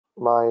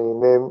My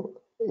name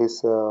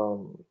is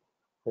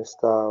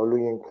Mr.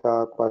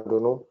 Oluyinka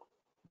Padonu,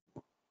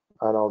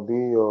 and I'll be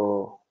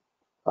your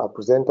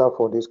presenter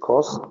for this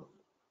course,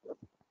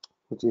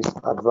 which is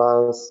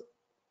Advanced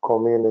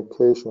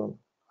Communication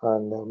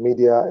and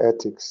Media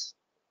Ethics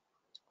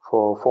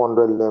for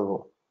 400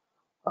 level.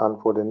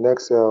 And for the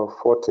next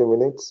 40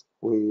 minutes,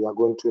 we are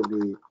going to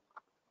be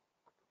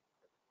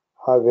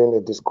having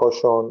a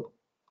discussion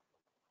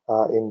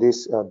in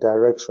this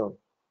direction.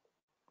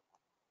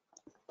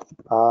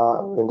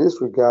 In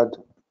this regard,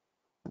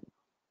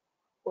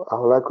 I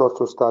would like us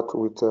to start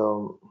with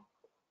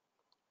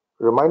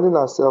reminding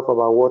ourselves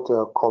about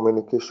what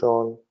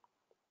communication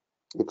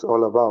is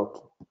all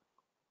about.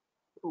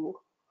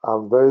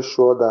 I'm very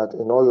sure that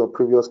in all your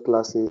previous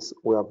classes,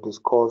 we have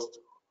discussed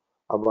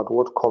about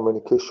what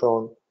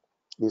communication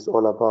is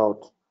all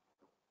about.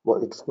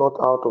 But it's not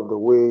out of the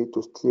way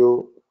to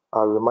still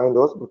remind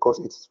us, because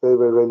it's very,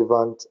 very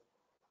relevant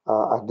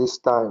at this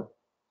time.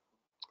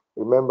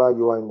 Remember,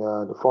 you are in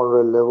the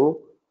 400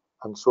 level,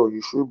 and so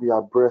you should be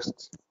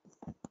abreast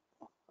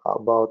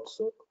about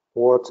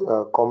what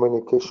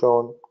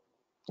communication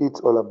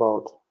is all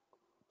about.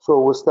 So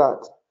we'll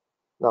start.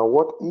 Now,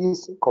 what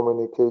is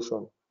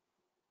communication?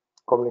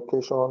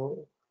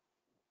 Communication,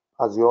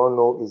 as you all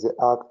know, is the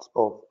act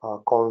of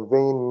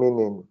conveying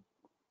meaning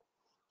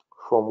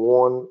from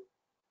one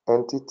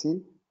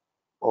entity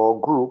or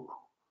group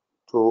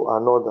to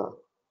another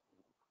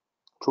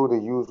through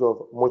the use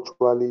of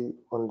mutually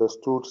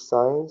understood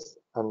signs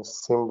and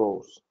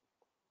symbols.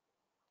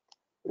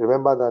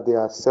 Remember that there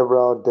are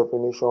several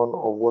definitions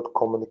of what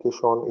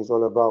communication is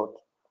all about.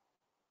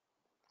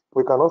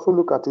 We can also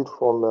look at it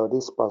from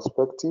this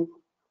perspective,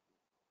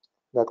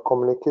 that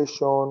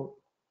communication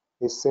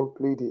is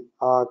simply the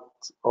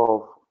act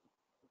of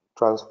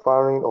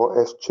transferring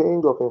or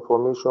exchange of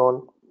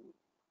information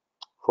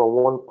from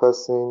one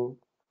person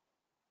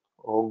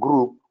or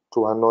group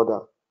to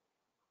another.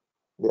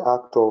 The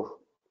act of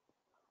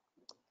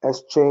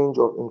exchange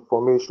of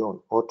information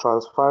or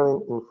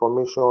transferring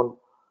information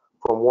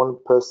from one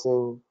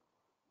person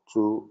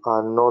to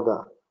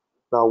another.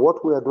 Now,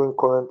 what we are doing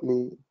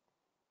currently,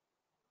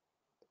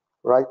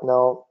 right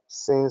now,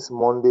 since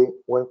Monday,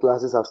 when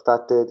classes have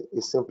started,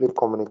 is simply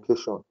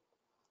communication.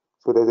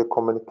 So there's a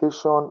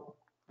communication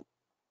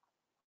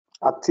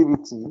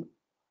activity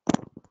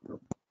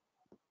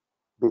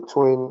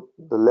between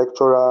the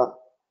lecturer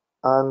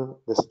and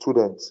the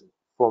students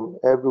from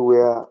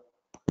everywhere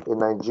in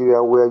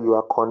Nigeria where you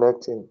are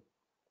connecting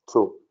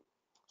to.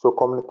 So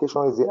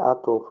communication is the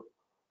act of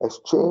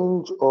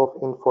exchange of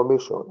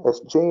information,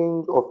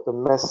 exchange of a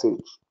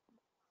message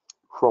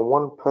from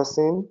one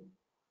person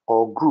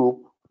or group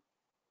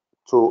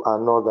to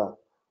another.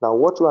 Now,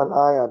 what you and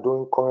I are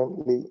doing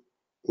currently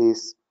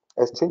is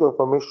exchange of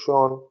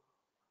information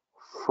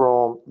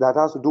from that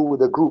has to do with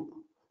the group.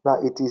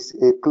 Now, it is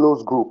a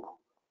closed group.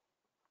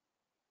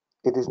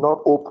 It is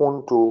not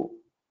open to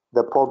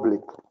the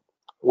public.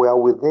 We are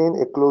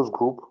within a closed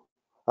group,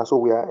 and so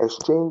we are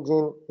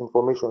exchanging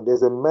information.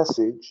 There's a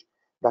message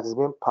that is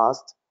being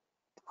passed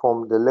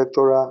from the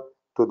lecturer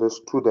to the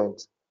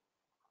student.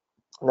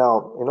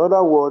 Now, in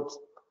other words,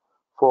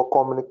 for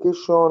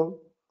communication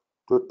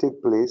to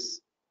take place,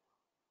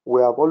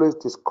 we have always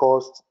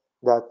discussed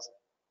that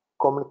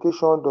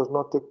communication does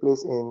not take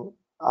place in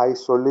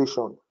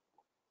isolation.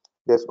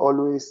 There's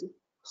always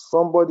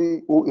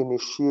somebody who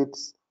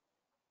initiates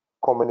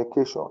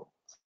communication.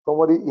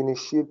 Somebody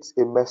initiates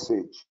a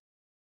message.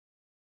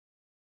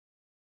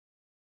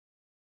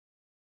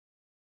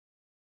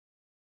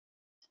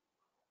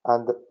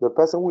 And the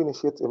person who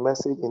initiates a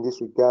message in this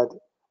regard,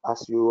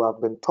 as you have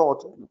been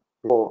taught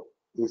before,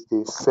 is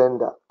the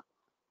sender.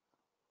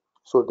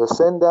 So the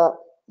sender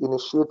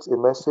initiates a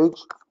message.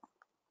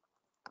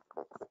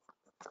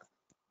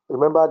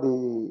 Remember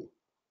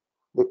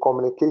the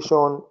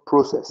communication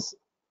process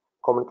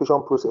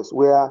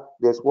where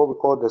there's what we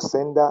call the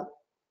sender,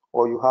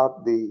 or you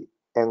have the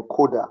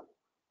encoder.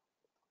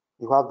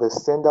 You have the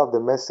sender of the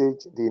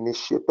message, the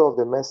initiator of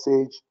the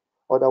message,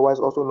 otherwise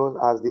also known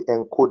as the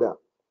encoder.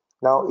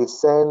 Now it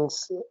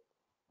sends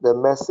the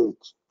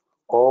message,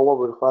 or what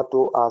we refer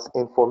to as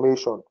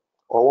information,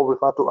 or what we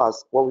refer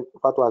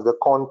to as the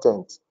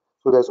content.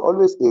 So there's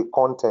always a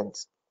content,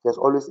 there's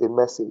always a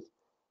message,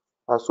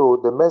 and so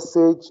the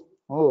message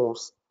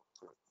moves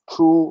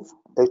through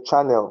a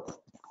channel,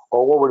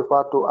 or what we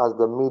refer to as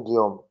the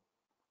medium.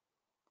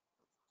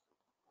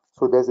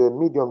 So there's a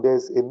medium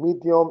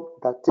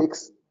that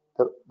takes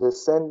the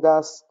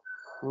sender's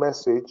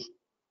message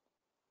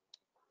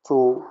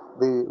to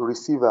the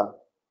receiver.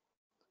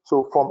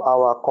 So from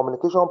our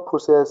communication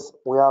process,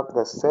 we have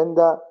the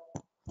sender,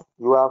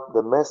 you have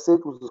the message,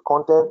 which is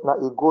content. Now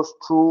it goes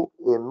through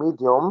a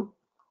medium,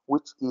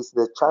 which is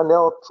the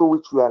channel through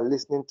which you are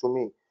listening to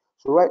me.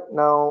 So right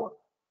now,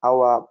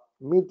 our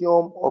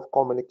medium of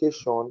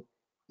communication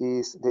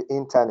is the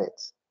internet.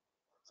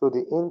 So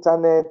the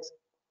internet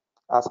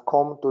has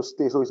come to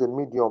stay. So it's a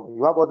medium.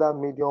 You have other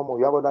medium, or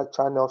you have other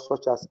channels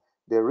such as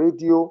the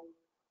radio,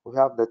 we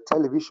have the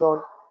television.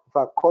 In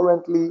fact,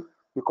 currently,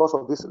 because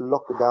of this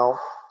lockdown,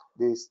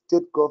 the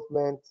state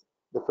government,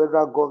 the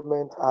federal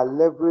government are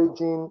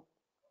leveraging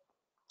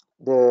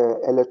the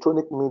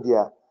electronic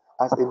media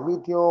as a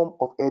medium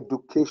of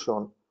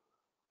education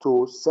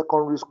to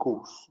secondary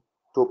schools,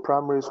 to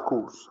primary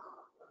schools.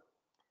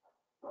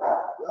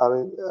 I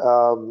mean,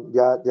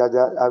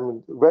 I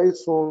mean, very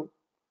soon,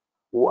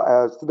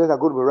 students are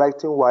going to be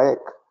writing WAEC,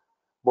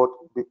 but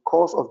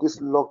because of this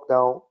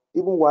lockdown,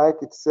 even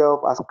WAEC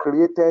itself has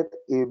created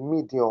a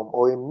medium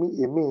or a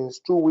means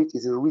through which it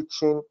is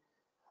reaching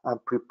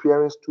and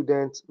preparing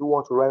students who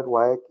want to write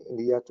WAEC in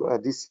the year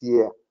this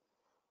year.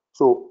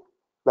 So,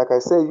 like I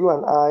said, you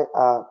and I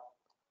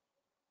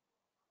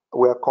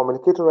we are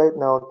communicating right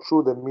now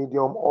through the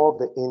medium of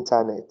the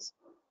internet,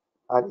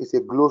 and it's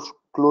a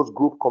close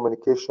group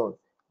communication.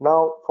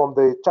 Now, from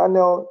the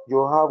channel,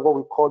 you have what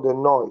we call the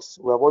noise.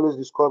 We have always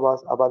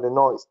discussed about the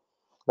noise.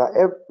 Now,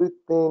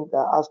 everything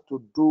that has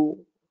to do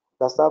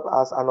that serves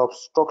as an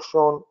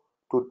obstruction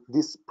to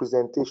this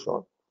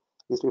presentation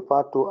is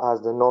referred to as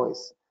the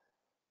noise.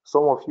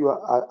 Some of you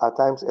at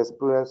times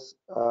experience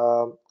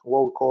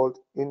what we call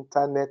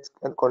internet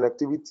and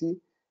connectivity.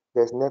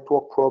 There's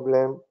network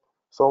problem.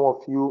 Some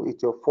of you,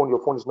 it's your phone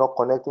is not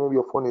connecting, maybe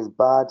your phone is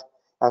bad,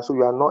 and so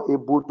you are not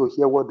able to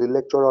hear what the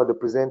lecturer or the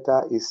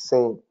presenter is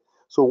saying.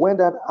 So when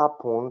that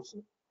happens,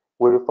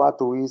 we refer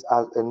to it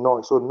as a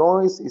noise. So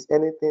noise is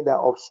anything that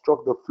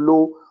obstructs the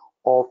flow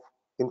of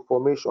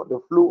information, the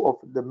flow of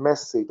the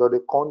message or the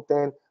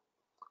content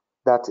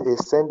that a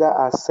sender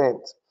has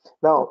sent.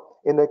 Now,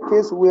 in a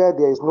case where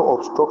there is no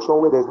obstruction,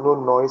 where there's no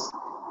noise,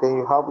 then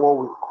you have what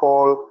we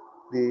call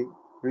the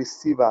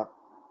receiver.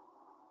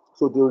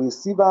 So the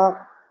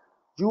receiver,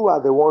 you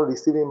are the one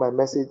receiving my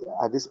message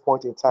at this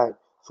point in time.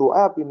 So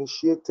I have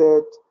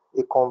initiated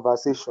a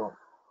conversation.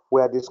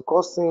 We are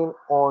discussing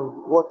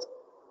on what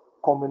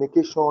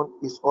communication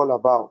is all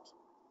about.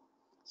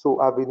 So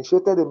I've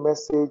initiated a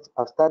message,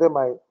 I've started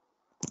my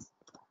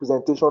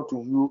presentation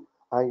to you,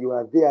 and you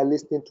are there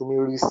listening to me,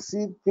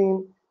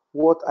 receiving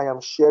what I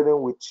am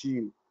sharing with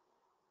you.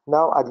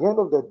 Now, at the end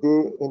of the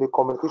day, in the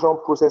communication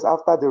process,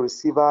 after the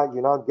receiver,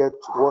 you now get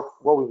what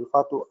we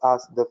refer to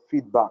as the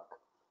feedback.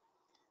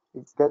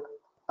 You get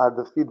at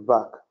the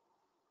feedback.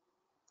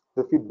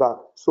 The feedback.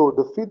 So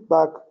the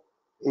feedback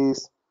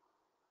is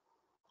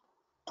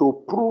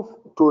to prove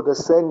to the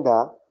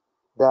sender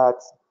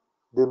that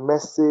the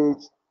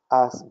message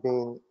has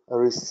been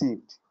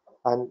received.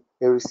 And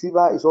a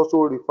receiver is also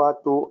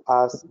referred to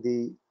as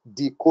the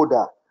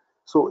decoder.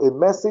 So a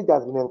message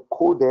has been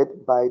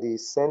encoded by the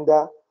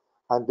sender,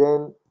 and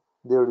then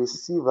the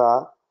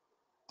receiver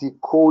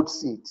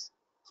decodes it.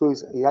 So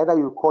it's either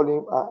you call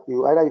him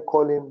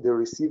the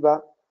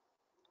receiver,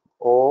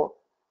 or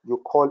you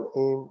call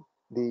him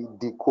the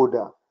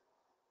decoder.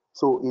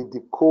 So it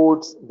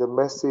decodes the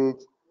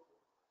message,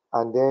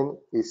 and then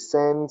it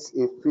sends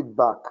a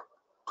feedback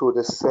to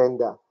the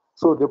sender.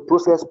 So the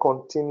process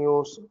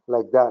continues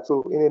like that.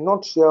 So in a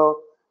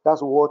nutshell,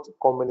 that's what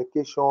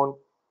communication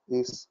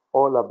is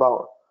all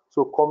about.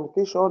 So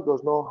communication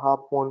does not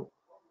happen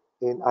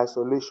in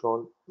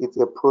isolation. It's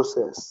a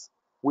process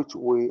which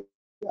we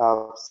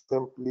have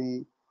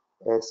simply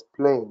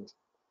explained.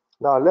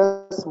 Now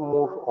let's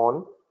move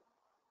on.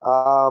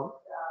 Um,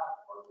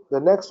 the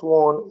next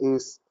one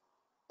is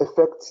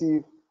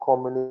effective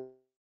communication.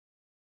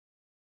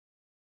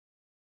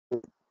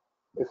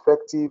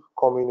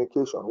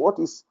 What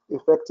is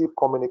effective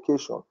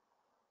communication?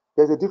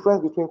 There's a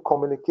difference between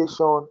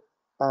communication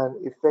and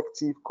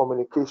effective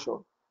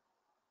communication.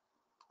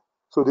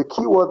 So the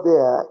key word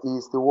there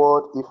is the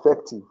word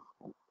effective.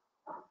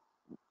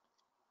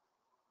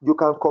 You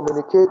can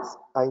communicate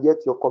and yet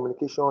your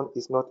communication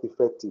is not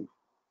effective.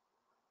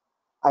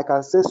 I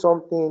can say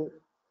something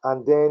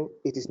and then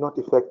it is not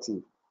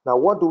effective. Now,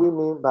 what do we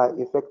mean by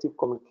effective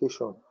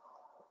communication?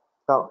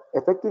 Now,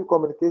 effective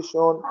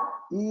communication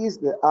is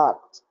the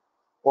act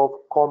of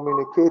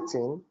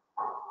communicating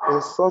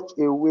in such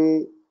a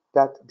way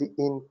that the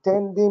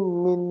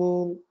intending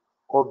meaning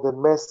of the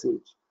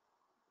message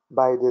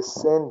by the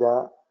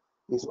sender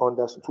is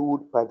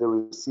understood by the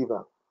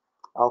receiver.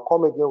 I'll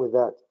come again with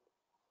that.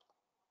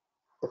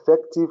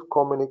 Effective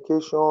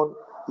communication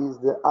is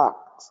the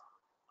act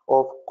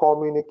of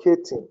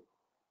communicating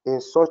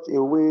in such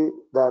a way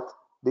that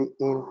the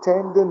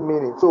intended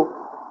meaning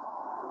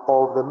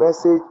of the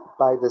message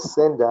by the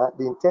sender,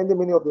 the intended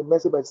meaning of the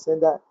message by the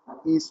sender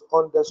is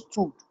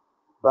understood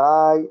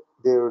by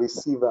the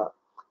receiver.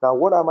 Now,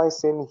 what am I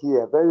saying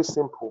here? Very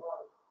simple.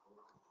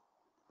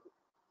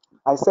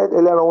 I said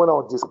earlier on when I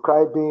was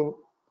describing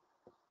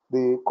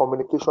the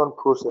communication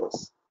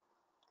process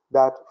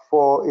that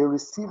for a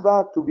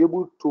receiver to be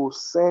able to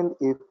send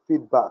a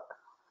feedback,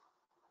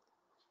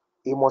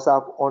 he must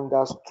have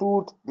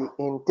understood the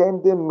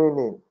intended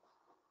meaning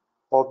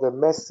of the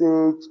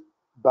message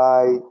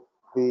by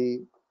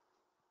the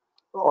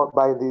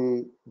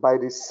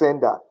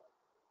sender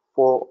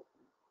for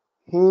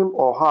him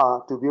or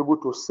her to be able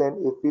to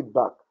send a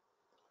feedback.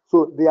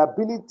 So the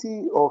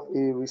ability of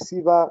a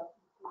receiver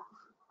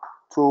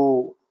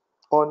to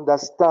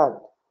understand,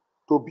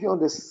 to be on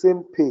the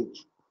same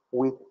page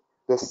with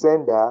the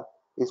sender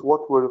is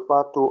what we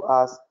refer to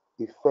as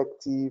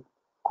effective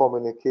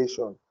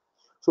communication.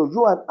 So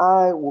you and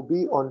I will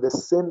be on the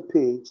same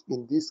page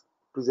in this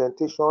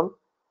presentation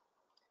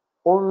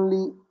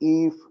only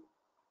if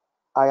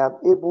I am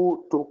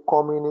able to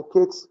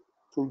communicate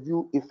to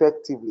you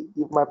effectively.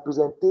 If my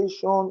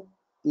presentation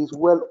is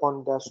well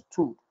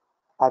understood,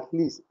 at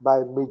least by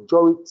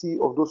majority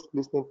of those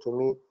listening to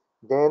me,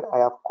 then I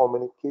have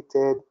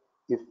communicated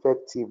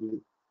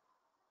effectively.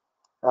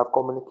 I have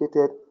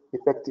communicated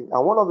effectively.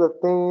 And one of the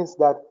things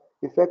that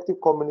effective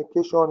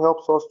communication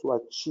helps us to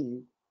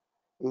achieve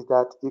is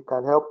that it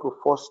can help to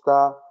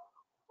foster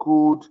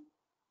good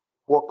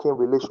working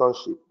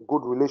relationship,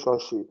 good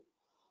relationship.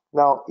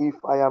 Now, if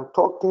I am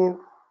talking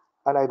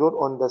and I don't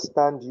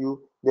understand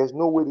you, there's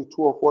no way the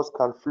two of us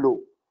can flow.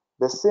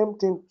 The same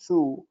thing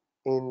too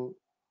in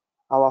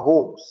our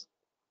homes,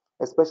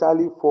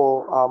 especially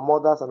for our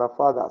mothers and our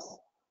fathers,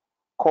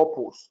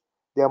 couples.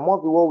 There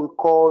must be what we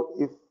call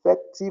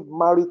effective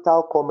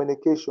marital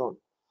communication.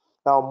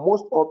 Now,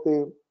 most of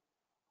the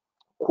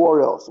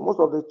quarrels, most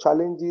of the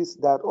challenges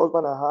that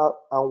husband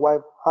and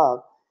wife have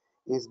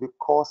is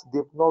because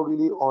they've not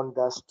really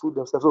understood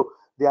themselves. So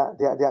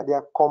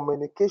their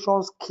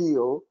communication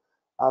skill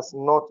has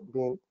not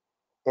been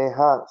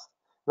enhanced.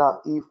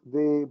 Now, if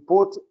they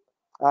both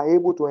are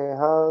able to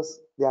enhance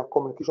their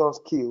communication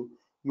skill,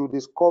 you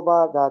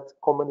discover that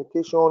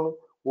communication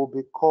will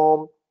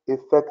become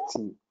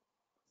effective.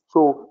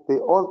 So the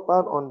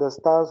husband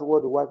understands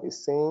what the wife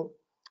is saying,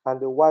 and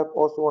the wife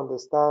also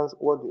understands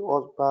what the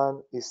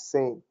husband is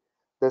saying.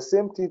 The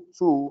same thing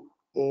too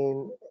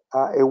in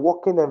a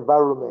working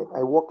environment.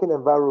 A working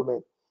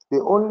environment.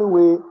 The only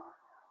way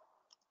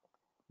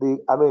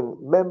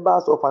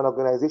members of an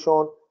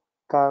organization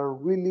can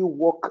really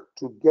work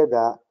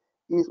together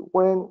is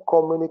when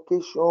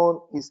communication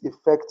is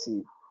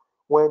effective,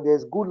 when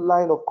there's good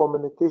line of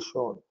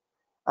communication,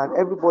 and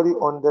everybody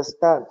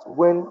understands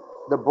when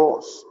the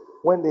boss,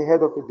 when the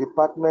head of a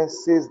department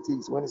says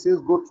this, when he says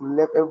go to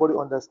left, everybody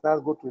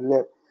understands go to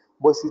left.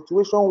 But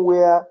situation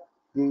where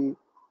the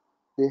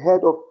the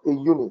head of a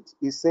unit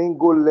is saying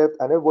go left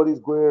and everybody is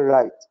going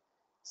right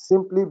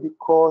simply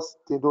because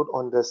they don't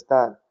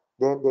understand,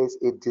 then there's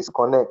a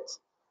disconnect.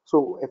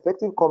 So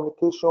effective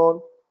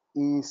communication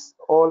is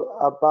all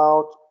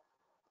about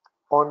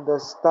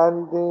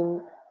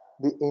understanding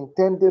the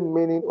intended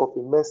meaning of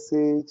a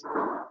message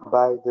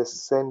by the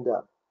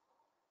sender.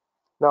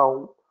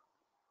 Now,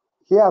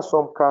 here are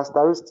some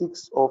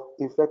characteristics of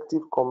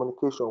effective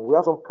communication. We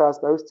have some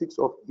characteristics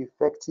of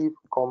effective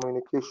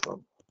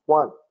communication.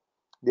 One,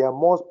 there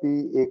must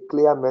be a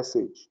clear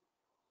message.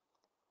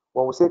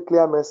 When we say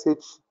clear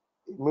message,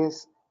 it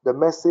means the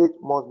message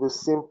must be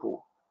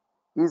simple,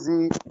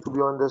 easy to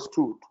be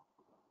understood,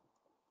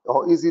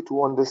 or easy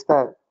to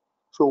understand.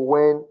 So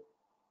when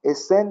a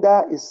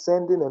sender is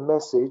sending a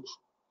message,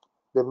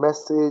 the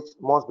message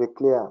must be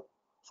clear.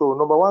 So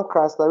number one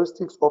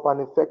characteristics of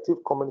an effective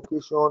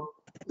communication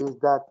is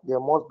that there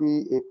must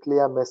be a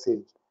clear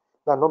message.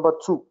 Now number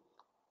two,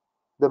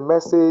 the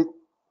message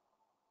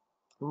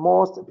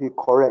must be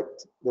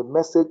correct. The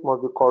message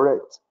must be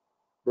correct.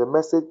 The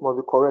message must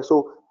be correct.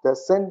 So the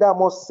sender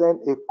must send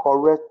a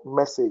correct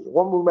message.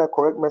 What we mean by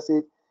correct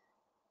message,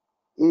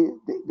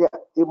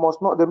 it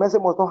must not, the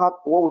message must not have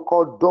what we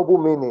call double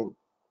meaning.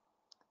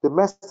 The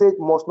message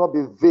must not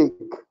be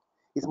vague.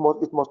 It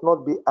must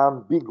not be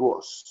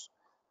ambiguous.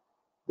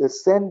 The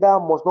sender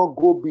must not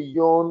go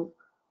beyond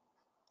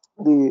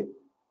the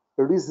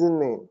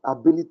reasoning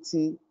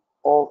ability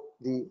of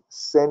the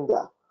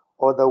sender.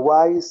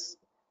 Otherwise,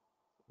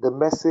 the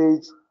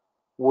message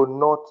will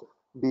not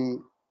be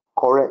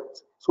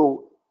correct.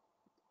 So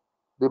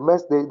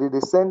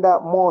the sender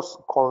must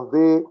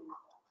convey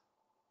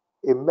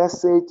a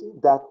message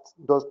that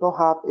does not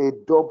have a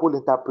double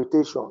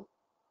interpretation.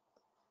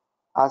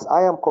 As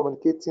I am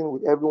communicating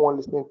with everyone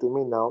listening to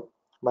me now,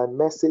 my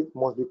message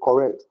must be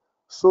correct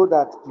so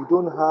that you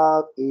don't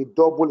have a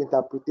double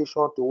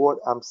interpretation to what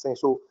I'm saying.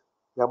 So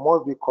there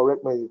must be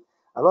correct message.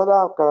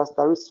 Another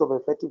characteristic of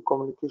effective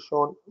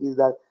communication is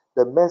that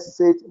the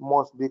message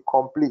must be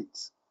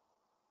complete.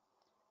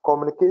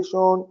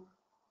 Communication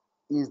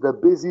is the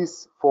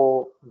basis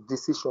for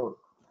decision.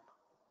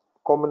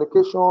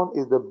 Communication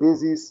is the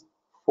basis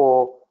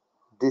for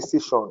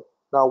decision.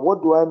 Now,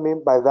 what do I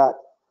mean by that?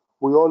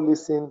 We all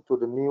listen to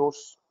the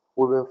news.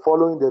 We've been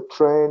following the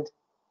trend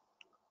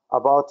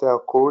about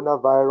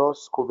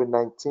coronavirus,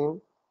 COVID-19.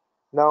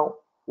 Now,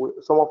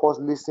 some of us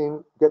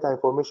get our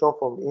information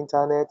from the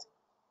internet.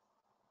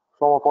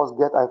 Some of us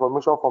get our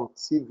information from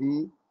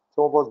TV.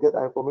 Some of us get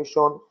our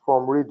information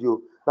from radio.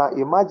 Now,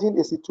 imagine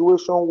a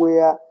situation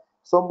where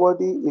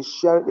somebody is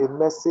sharing a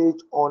message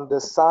on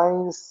the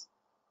signs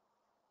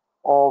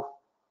of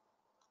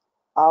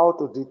how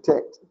to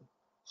detect,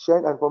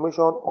 sharing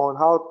information on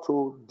how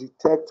to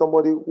detect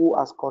somebody who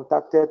has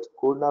contacted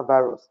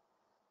coronavirus.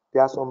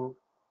 There are some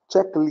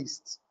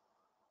checklists.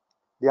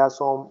 There are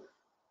some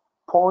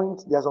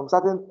points. There are some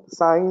certain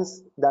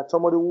signs that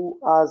somebody who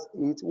has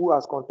it, who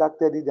has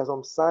contacted it, there are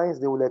some signs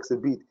they will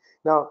exhibit.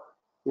 Now,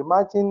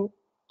 imagine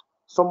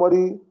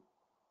somebody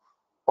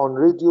on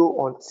radio,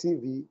 on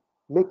TV,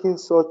 making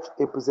such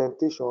a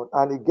presentation,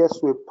 and it gets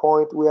to a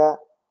point where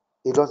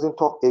it doesn't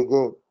talk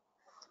again.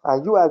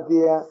 And you are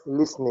there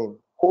listening,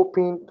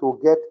 hoping to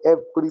get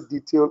every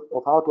detail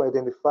of how to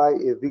identify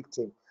a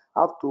victim,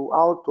 how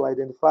to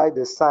identify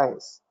the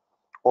signs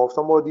of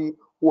somebody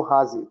who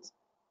has it.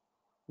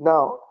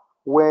 Now,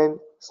 when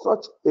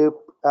such a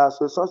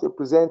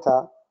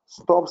presenter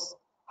stops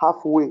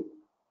halfway,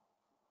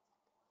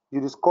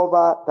 you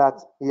discover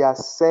that he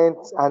has sent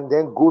and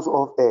then goes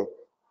off air.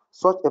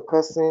 Such a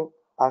person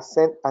has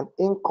sent an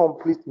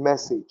incomplete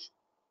message,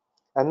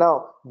 and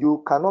now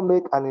you cannot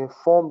make an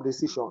informed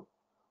decision.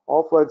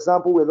 Or, for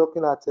example, we're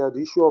looking at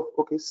the issue of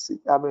okay,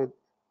 I mean,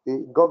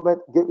 the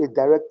government gave a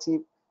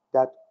directive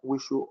that we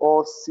should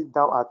all sit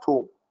down at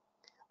home,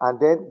 and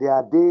then there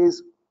are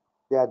days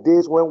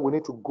when we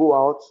need to go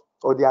out,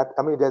 or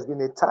I mean, there's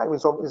been a time in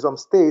some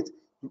states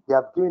they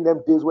have given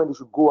them days when they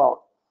should go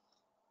out,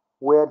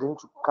 where they need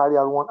to carry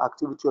out one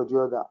activity or the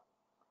other.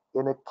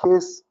 In a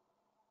case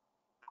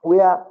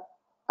where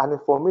an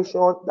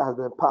information that has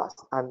been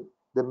passed and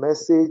the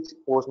message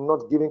was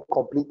not given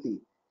completely,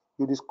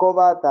 you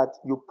discover that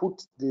you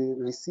put the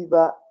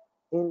receiver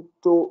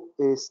into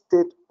a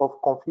state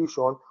of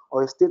confusion,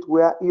 or a state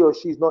where he or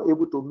she is not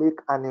able to make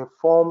an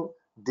informed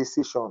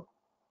decision.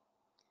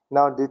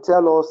 Now they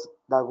tell us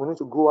that we need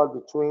to go out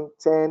between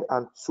 10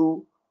 and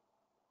 2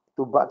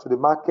 to the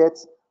market.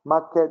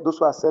 Those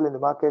who are selling the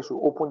market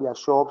should open their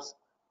shops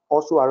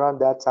also around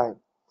that time.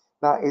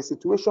 Now, a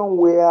situation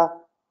where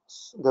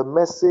the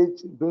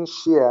message being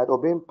shared or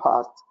being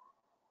passed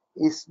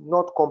is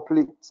not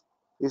complete,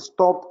 is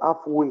stopped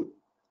halfway,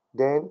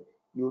 then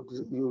you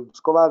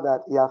discover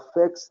that it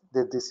affects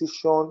the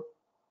decision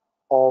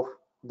of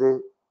the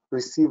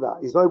receiver.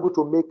 Is not able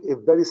to make a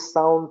very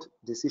sound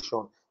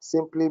decision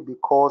simply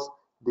because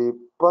the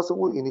person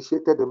who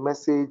initiated the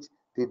message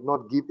did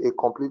not give a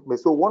complete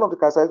message. So one of the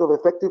characteristics of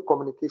effective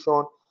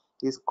communication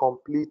is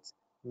complete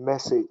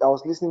message. I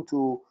was listening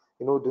to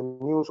the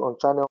news on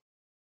channel.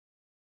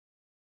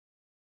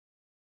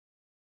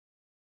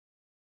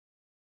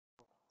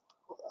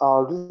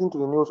 Listening to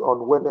the news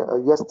on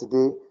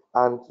yesterday,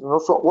 and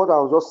so what I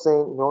was just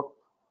saying,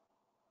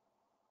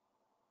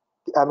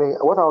 I mean,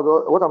 what I'm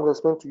going to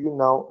explain to you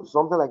now,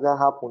 something like that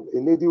happened. A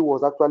lady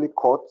was actually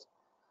caught,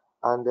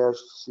 and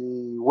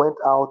she went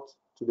out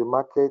to the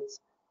market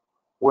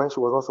when she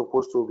was not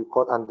supposed to be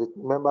caught, and the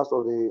members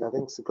of the, I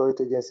think,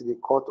 security agency, they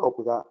caught up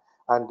with her,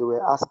 and they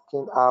were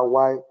asking her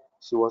why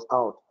she was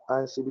out,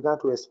 and she began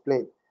to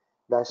explain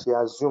that she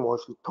assumed, or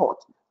she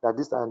thought, that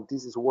this and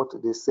this is what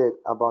they said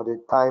about the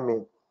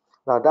timing.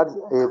 Now that is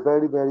a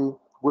very, very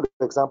good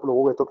example of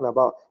what we're talking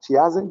about. She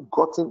hasn't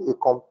gotten a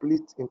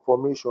complete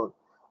information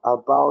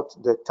about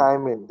the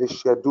timing, the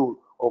schedule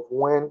of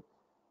when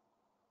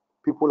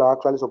people are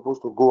actually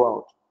supposed to go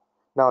out.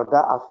 Now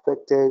that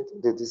affected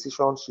the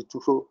decision she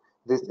took. So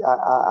affected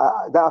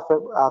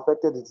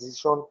the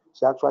decision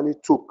she actually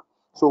took.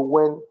 So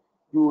when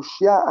you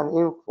share an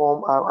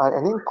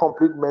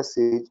incomplete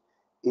message,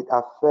 it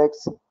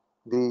affects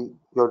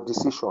your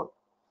decision.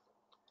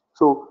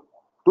 So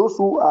those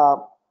who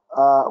are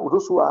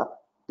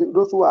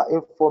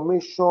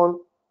information,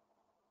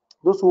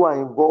 those who are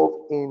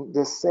involved in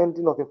the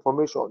sending of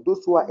information,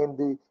 those who are in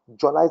the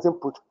journalism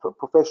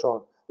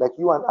profession, like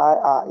you and I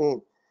are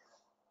in,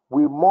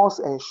 we must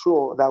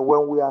ensure that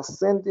when we are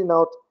sending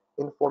out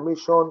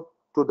information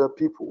to the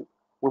people,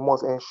 we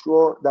must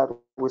ensure that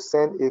we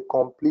send a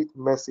complete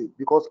message,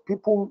 because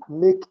people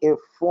make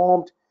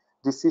informed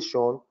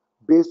decision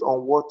based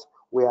on what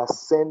we are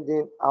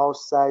sending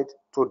outside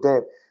to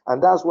them.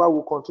 And that's why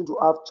we continue to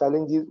have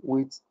challenges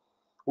with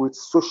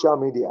social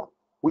media,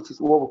 which is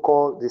what we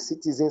call the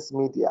citizens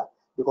media,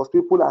 because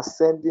people are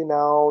sending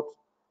out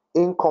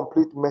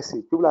incomplete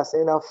message. People are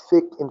sending out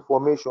fake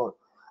information.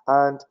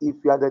 And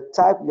if you are the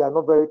type, you are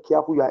not very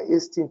careful, you are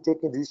hasty in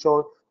taking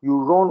decision, you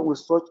run with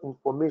such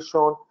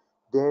information,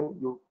 then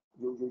you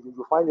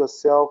find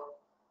yourself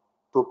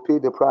to pay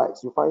the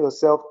price. You find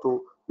yourself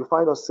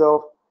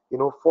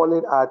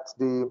falling at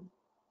the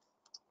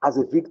as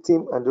a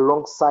victim and the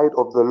wrong side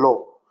of the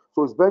law.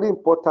 So it's very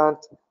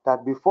important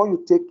that before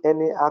you take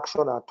any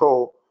action at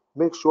all,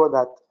 make sure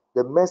that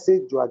the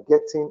message you are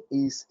getting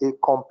is a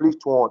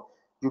complete one.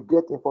 You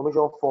get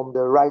information from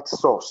the right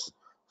source,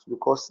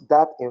 because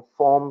that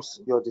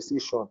informs your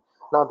decision.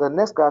 Now, the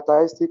next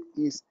characteristic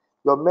is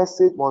your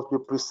message must be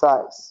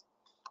precise.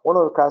 One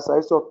of the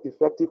characteristics of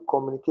effective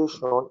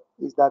communication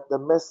is that the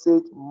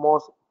message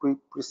must be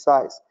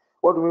precise.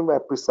 What do we mean by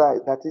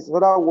precise? That is, in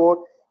other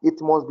words, it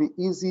must be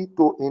easy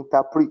to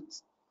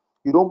interpret.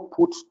 You don't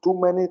put too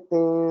many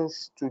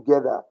things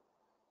together.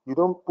 You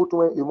don't put too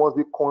many, it must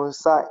be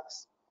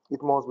concise.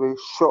 It must be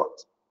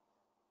short.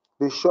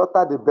 The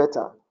shorter, the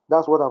better.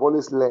 That's what I've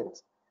always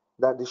learned.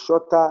 That the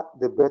shorter,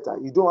 the better.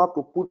 You don't have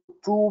to put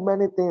too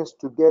many things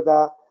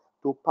together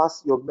to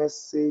pass your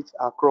message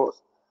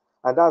across.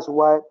 And that's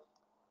why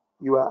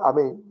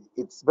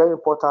it's very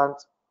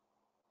important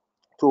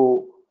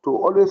to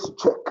always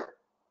check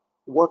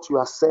what you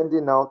are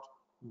sending out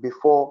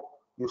before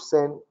you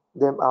send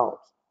them out.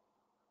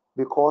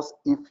 because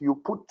if you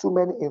put too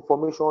many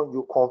information,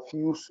 you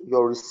confuse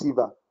your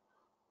receiver.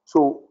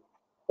 So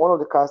one of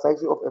the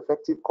characteristics of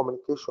effective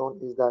communication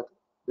is that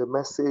the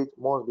message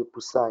must be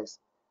precise.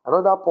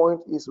 Another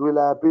point is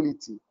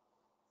reliability.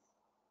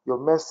 Your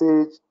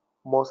message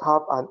must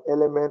have an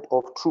element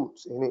of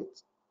truth in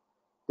it.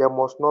 There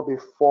must not be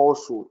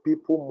falsehood.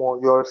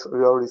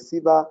 Your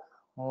receiver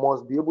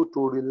must be able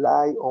to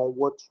rely on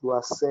what you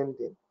are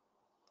sending.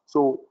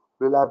 So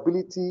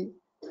reliability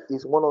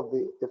is one of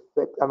the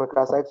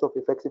characteristics of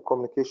effective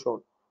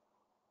communication.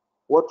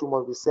 What you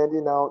must be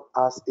sending out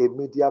as a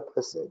media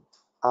person,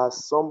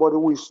 as somebody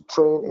who is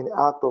trained in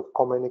the act of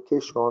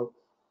communication,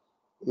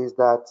 is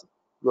that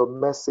your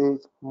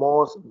message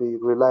must be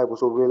reliable.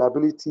 So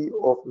reliability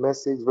of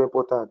message is very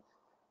important.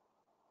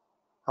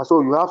 And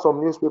so you have some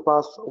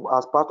newspapers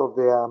as part of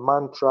their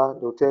mantra,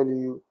 they'll tell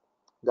you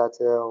that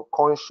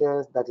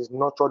conscience that is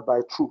nurtured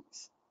by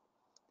truth.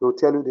 They'll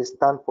tell you they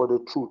stand for the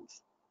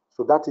truth.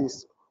 So that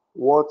is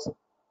what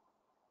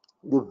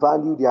the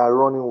value they are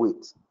running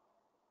with.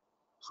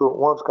 So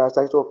one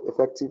characteristic of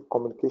effective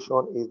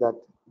communication is that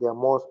there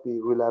must be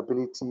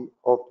reliability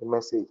of the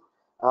message.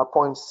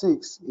 Point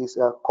 6 is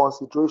a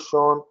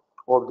consideration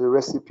of the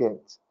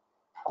recipient.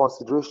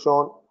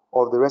 Consideration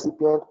of the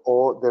recipient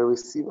or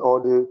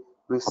the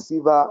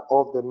receiver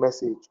of the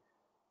message.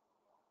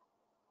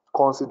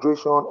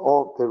 Consideration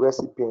of the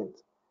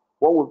recipient.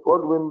 What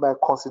do we mean by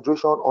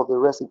consideration of the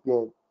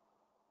recipient?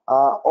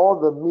 All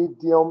the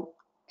medium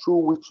through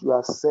which you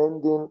are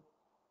sending.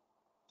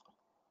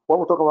 When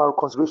we talk about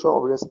consideration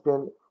of the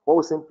recipient, what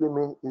we simply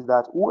mean is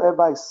that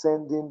whoever is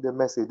sending the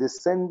message, the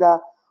sender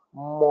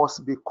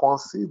must be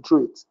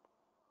considerate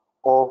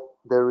of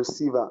the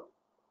receiver.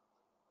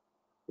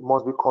 You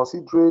must be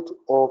considerate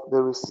of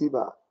the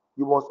receiver.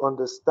 You must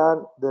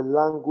understand the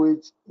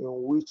language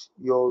in which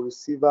your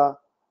receiver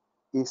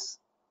is.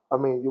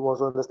 You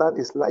must understand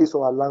his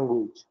or her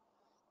language.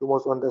 You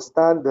must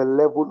understand the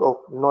level of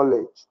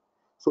knowledge.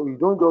 So you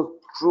don't just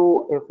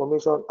throw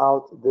information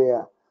out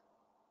there.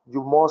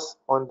 You must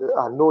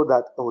know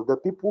that the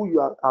people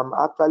I'm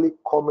actually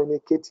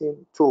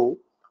communicating to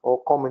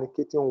or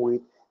communicating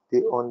with,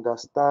 they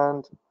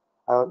understand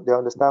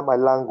my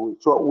language.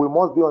 So we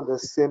must be on the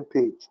same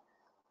page.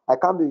 I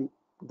can't be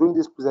doing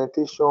this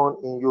presentation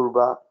in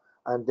Yoruba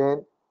and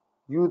then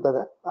you that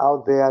are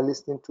out there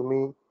listening to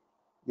me,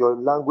 your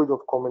language of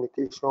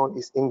communication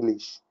is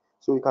English.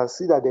 So you can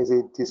see that there's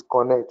a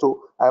disconnect.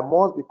 So I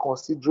must be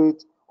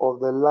considerate of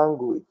the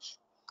language.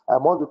 I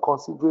must be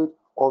considerate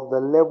of the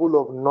level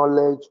of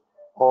knowledge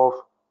of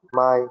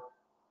my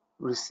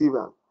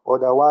receiver.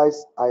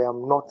 Otherwise, I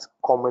am not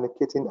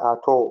communicating at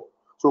all.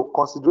 So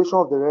consideration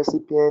of the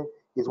recipient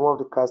is one of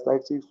the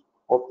characteristics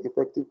of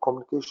effective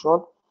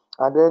communication.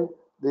 And then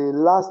the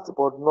last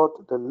but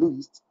not the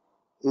least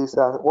is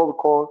what we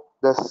call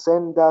the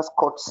sender's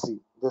courtesy.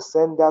 The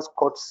sender's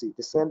courtesy.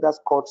 The sender's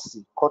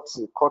courtesy.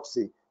 Courtesy.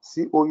 Courtesy.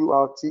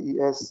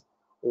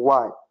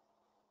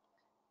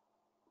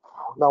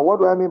 Now, what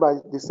do I mean by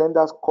the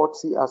sender's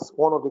courtesy as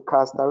one of the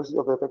characteristics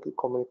of effective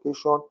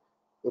communication?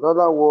 In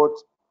other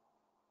words,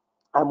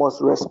 I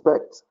must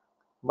respect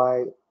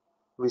my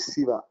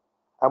receiver.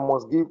 I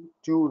must give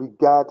due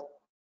regard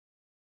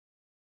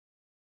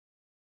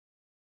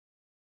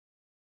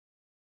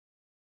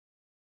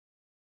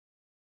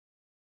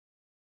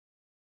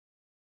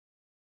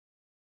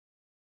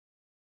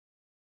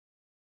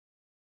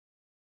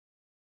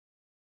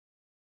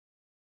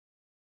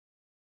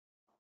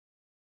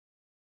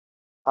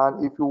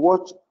and if you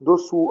watch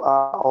those who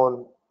are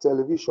on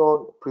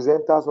television,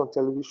 presenters on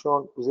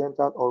television,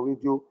 presenters on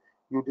radio,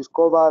 you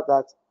discover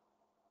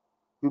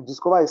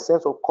a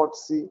sense of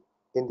courtesy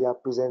in their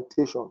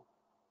presentation.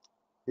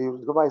 You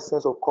discover a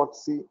sense of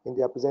courtesy in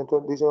their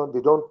presentation. They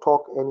don't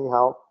talk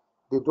anyhow.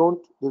 They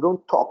don't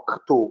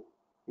talk to.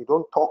 You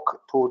don't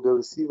talk to the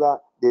receiver.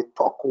 They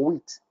talk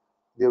with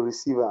the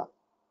receiver.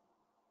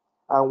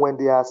 And when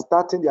they are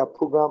starting their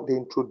program, they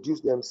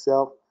introduce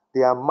themselves.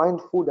 They are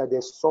mindful that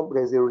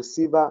there's a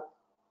receiver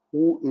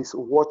who is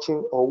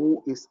watching or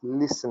who is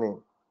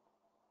listening.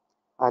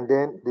 And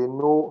then they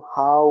know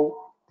how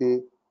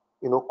they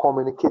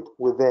communicate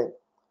with them.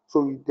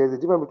 So there's a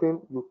difference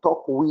between you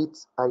talk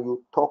with and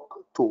you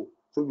talk to.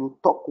 So you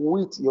talk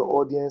with your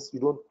audience,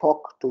 you don't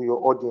talk to your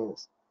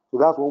audience. So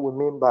that's what we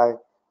mean by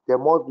there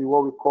must be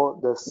what we call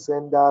the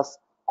sender's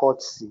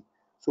courtesy.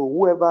 So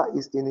whoever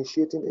is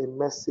initiating a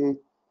message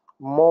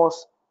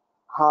must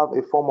have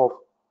a form of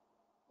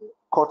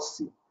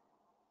courtesy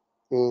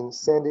in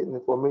sending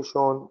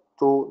information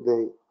to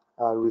the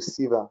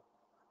receiver.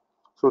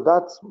 So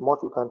that's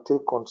what we can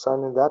take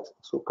concerning that.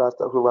 So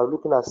we're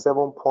looking at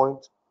 7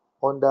 points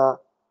under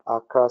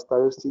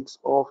characteristics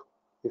of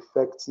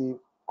effective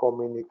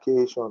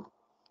communication.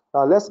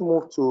 Now let's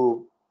move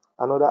to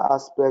another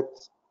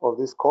aspect of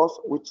this course,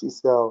 which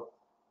is the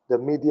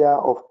media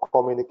of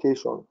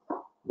communication.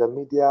 The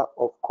media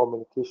of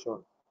communication.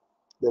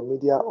 The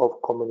media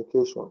of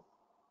communication.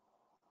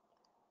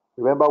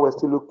 Remember, we're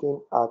still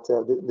looking at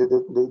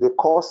the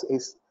course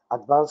is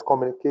advanced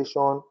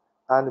communication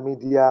and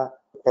media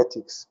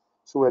ethics.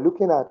 So we're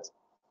looking at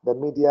the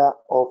media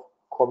of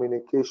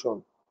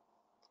communication.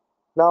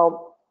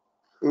 Now,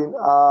 in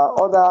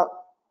our other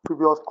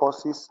previous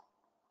courses,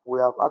 we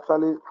have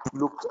actually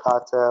looked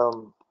at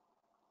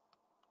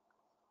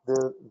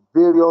the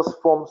various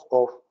forms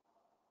of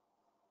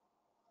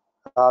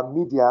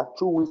media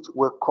through which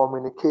we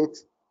communicate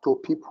to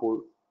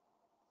people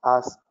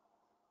as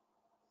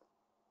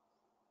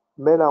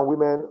men and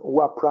women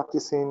who are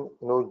practicing,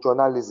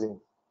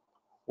 journalism.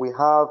 We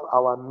have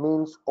our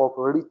means of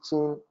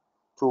reaching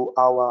to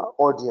our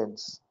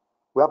audience.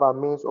 We have our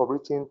means of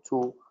reaching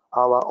to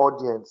our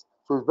audience.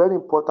 So it's very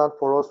important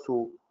for us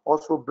to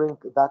also bring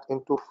that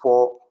into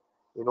fore,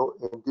 in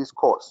this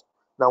course.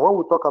 Now, when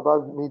we talk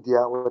about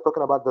media, we're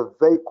talking about the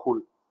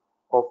vehicle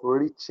of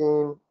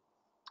reaching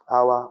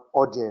our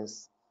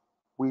audience.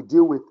 We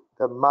deal with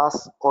the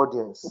mass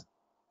audience.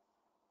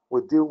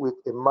 We deal with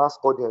a mass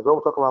audience. When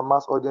we talk about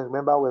mass audience,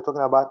 remember we're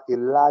talking about a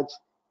large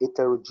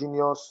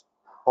heterogeneous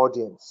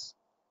audience.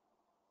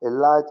 A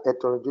large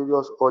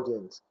heterogeneous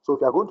audience. So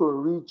if you are going to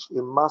reach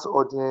a mass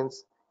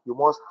audience, you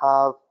must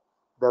have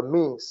the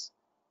means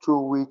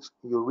through which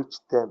you reach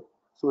them.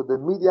 So the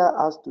media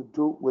has to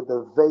do with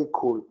the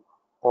vehicle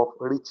of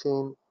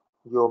reaching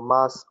your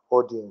mass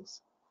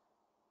audience.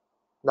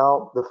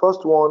 Now, the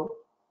first one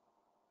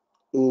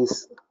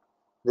is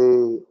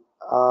the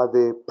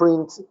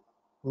print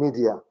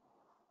media.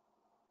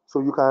 So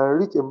you can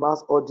reach a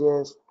mass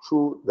audience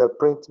through the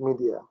print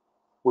media.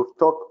 We've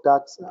talked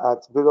that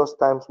at various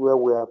times where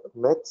we have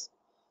met.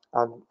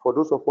 And for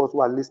those of us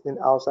who are listening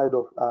outside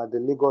of the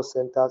Lagos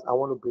centers, I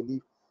want to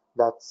believe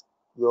that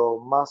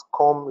your mass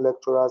comm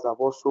lecturers have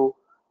also,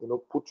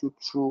 put you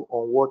through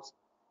on what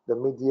the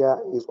media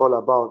is all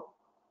about,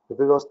 the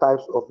various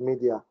types of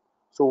media.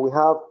 So we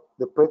have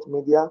the print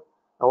media,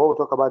 and when we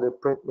talk about the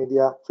print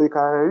media, so you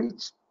can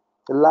reach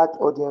a large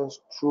audience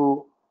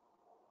through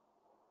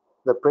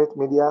the print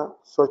media,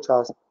 such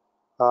as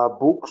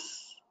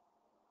books,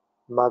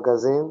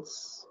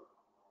 magazines,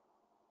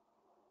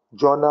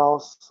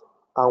 journals,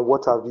 and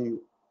what have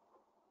you.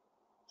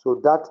 So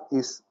that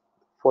is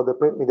for the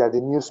print media.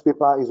 The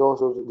newspaper is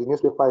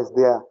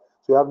there.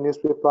 So you have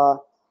newspaper,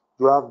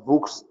 you have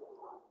books,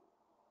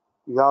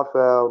 you have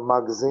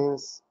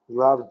magazines,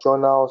 you have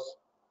journals,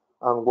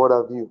 and what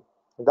have you.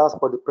 And that's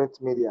for the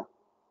print media.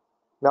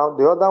 Now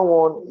the other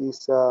one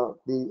is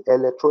the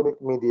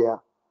electronic media,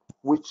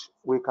 which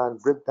we can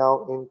break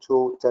down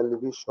into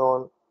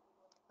television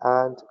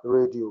and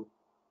radio.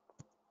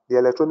 The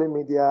electronic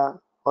media,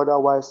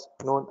 otherwise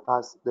known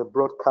as the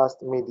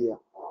broadcast media.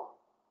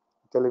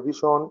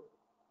 Television,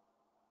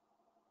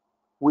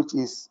 which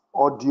is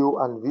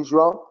audio and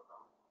visual,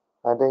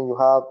 and then you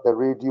have the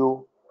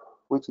radio,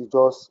 which is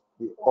just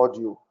the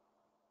audio.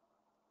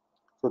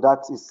 So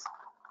that is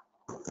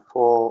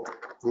for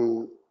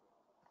the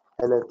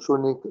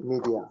electronic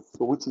media,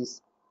 so which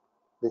is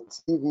the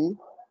TV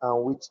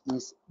and which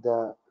is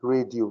the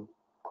radio.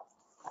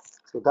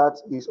 So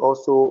that is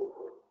also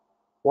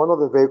one of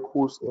the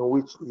vehicles in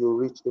which you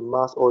reach a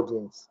mass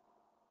audience.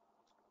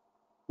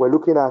 We're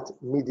looking at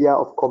media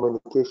of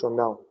communication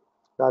now.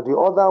 Now the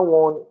other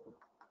one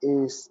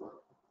is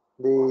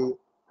the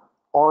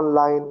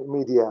online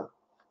media.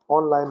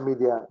 Online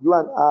media. You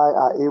and I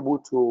are able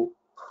to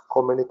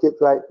communicate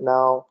right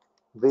now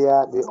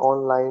via the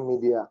online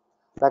media.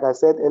 Like I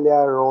said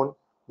earlier on,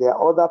 there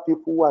are other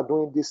people who are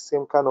doing this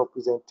same kind of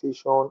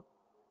presentation,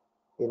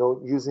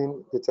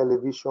 using the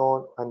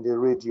television and the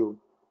radio.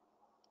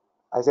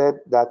 I said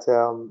that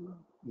the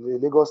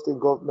Lagos state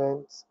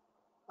government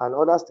and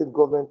other state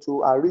government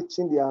too are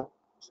reaching their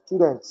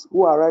students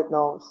who are right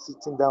now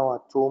sitting down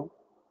at home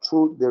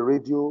through the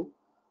radio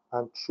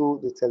and through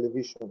the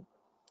television.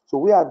 So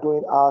we are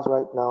doing ours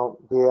right now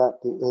via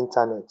the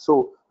internet.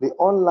 So the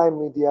online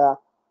media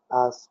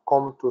has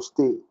come to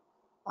stay.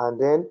 And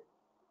then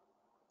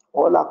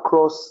all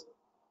across,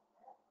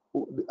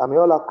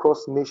 all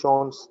across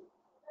nations,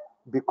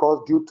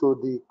 because due to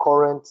the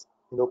current,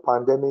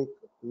 pandemic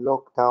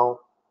lockdown,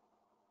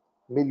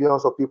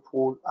 millions of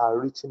people are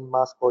reaching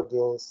mass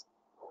audience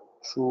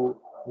through,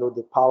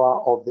 the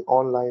power of the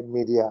online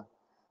media.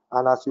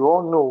 And as you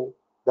all know,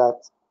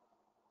 that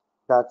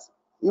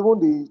even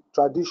the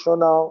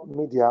traditional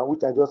media,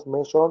 which I just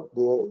mentioned,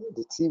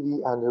 the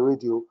TV and the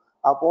radio,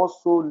 have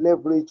also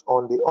leveraged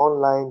on the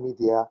online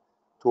media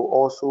to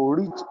also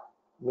reach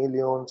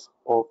millions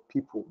of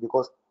people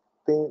because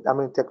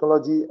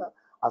technology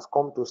has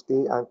come to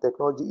stay and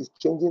technology is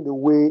changing the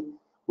way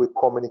we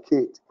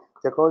communicate.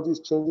 Technology is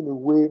changing the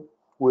way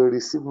we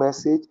receive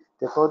message.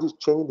 Technology is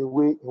changing the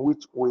way in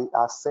which we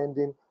are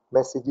sending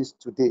messages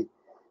today.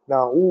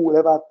 Now, who will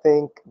ever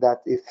think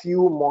that a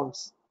few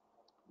months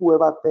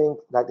whoever think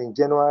that in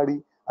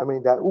January,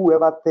 that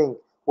whoever think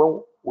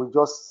when we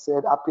just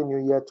said Happy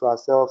New Year to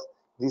ourselves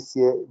this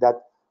year,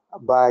 that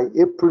by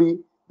April,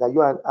 that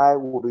you and I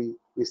will be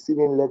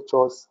receiving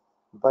lectures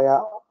via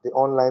the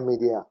online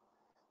media.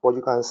 But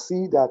you can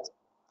see that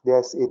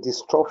there's a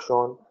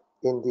disruption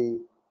in the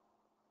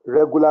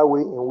regular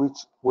way in which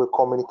we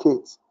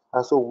communicate.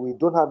 And so we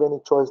don't have any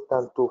choice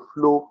than to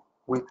flow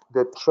with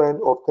the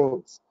trend of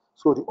things.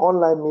 So the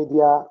online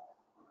media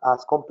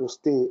has come to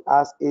stay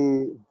as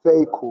a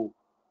vehicle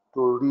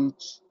to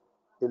reach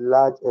a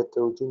large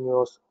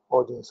heterogeneous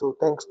audience. So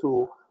thanks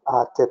to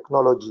our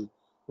technology.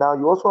 Now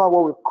you also have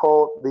what we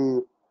call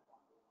the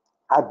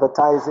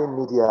advertising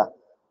media.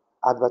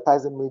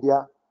 Advertising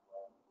media,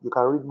 you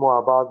can read more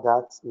about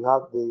that. You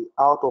have the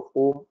out of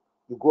home.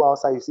 You go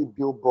outside, you see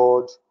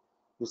billboards,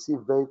 you see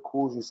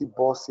vehicles, you see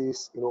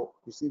buses, you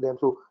see them.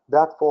 So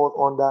that falls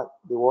under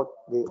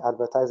the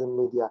advertising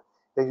media.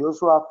 Then you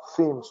also have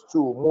films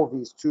too,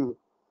 movies too.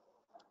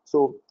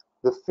 So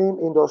the film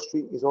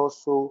industry is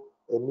also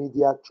a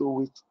media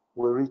through which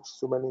we reach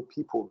so many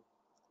people.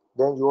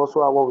 Then you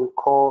also have what we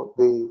call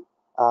the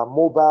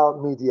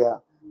mobile media.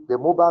 The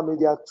mobile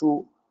media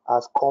too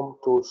has come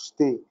to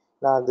stay.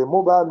 Now the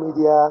mobile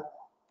media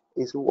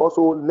is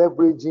also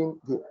leveraging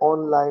the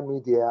online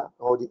media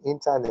or the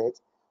internet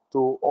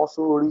to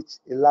also reach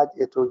a large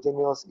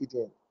heterogeneous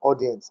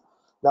audience.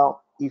 Now,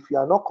 if you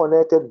are not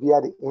connected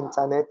via the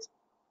internet,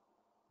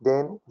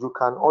 then you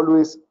can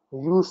always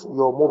use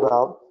your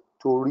mobile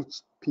to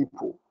reach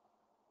people.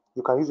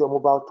 You can use your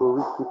mobile to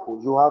reach people.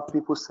 You have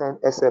people send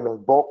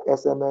SMS, bulk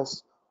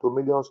SMS to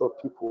millions of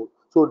people.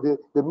 So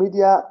the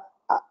media,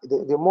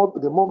 the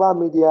mobile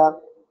media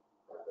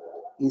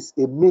is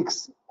a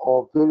mix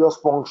of various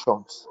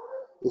functions.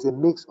 It's a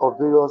mix of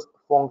various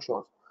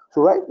functions.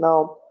 So right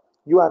now,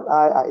 you and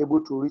I are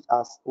able to reach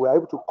us. We are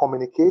able to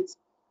communicate.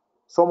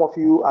 Some of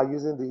you are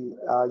using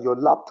your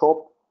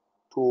laptop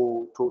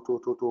to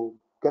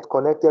get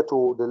connected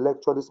to the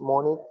lecture this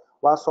morning,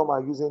 while some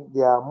are using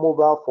their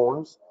mobile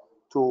phones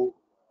to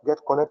get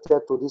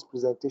connected to this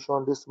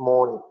presentation this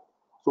morning.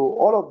 So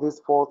all of this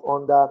falls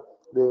under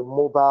the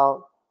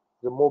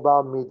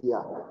mobile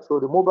media. So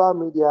the mobile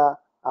media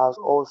has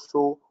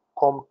also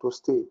come to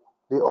stay.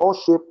 They all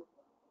shape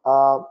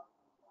uh,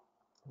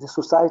 the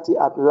society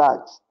at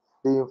large.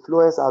 They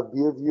influence our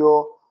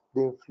behavior,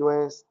 they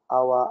influence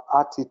our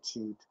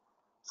attitude.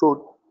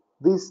 So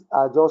these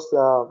are just,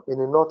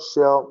 in a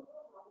nutshell,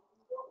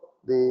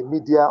 the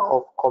media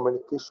of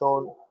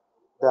communication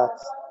that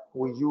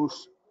we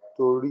use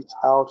to reach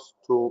out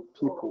to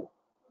people.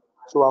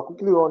 So I'll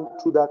quickly run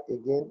through that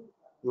again.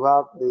 You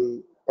have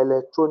the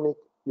electronic,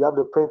 you have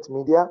the print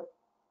media,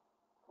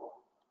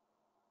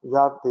 you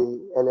have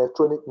the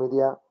electronic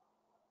media,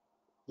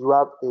 you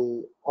have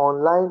the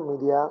online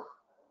media,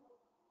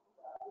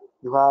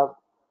 you have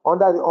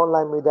under the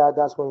online media,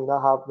 that's when you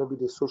now have maybe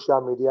the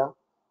social media,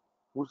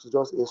 which is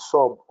just a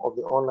sub of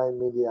the online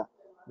media,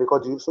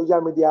 because the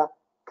social media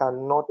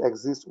cannot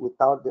exist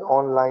without the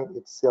online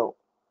itself.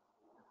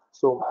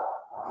 So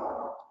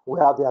we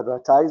have the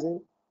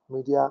advertising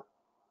media,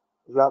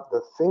 you have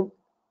the film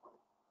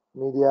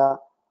media,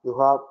 you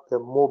have the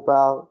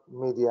mobile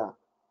media.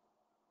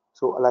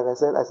 So like I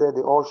said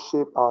they all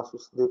shape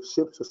they've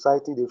shaped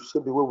society, they've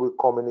shaped the way we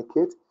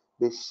communicate,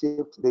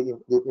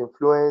 they've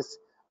influenced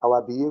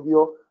our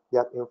behavior, they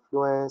have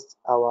influenced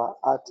our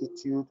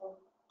attitude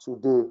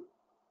today.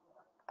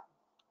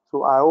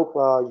 So I hope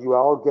you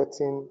are all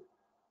getting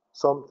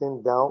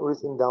something down,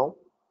 written down.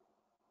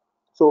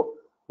 So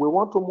we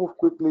want to move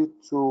quickly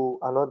to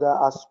another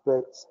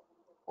aspect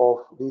of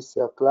this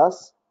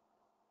class,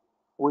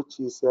 which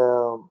is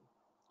I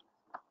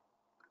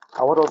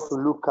want us to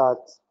look at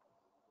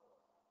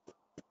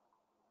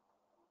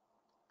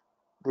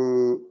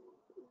the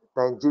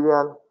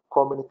Nigerian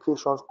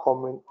Communications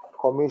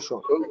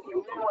Commission.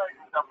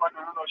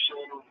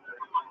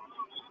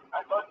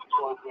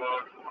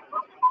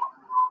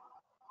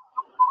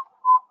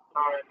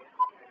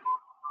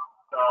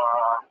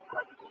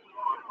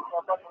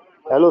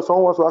 Hello,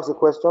 someone wants to ask a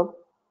question?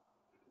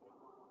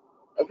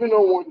 Have you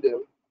not won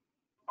them?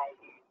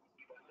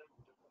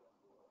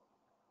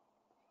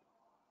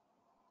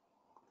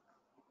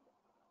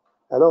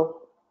 Hello?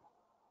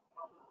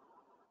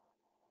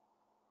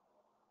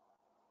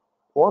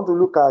 We want to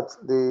look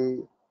at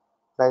the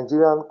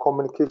Nigerian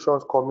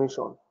Communications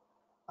Commission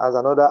as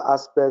another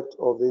aspect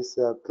of this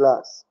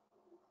class.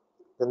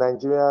 The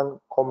Nigerian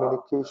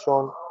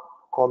Communication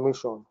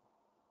Commission,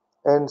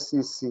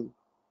 NCC.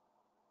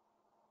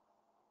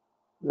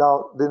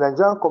 Now, the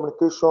Nigerian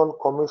Communication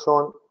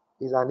Commission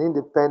is an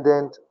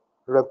independent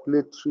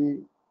regulatory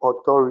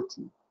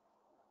authority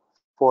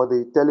for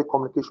the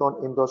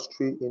telecommunication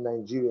industry in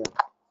Nigeria.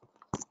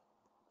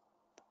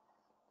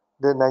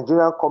 The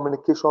Nigerian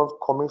Communications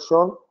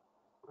Commission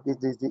is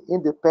the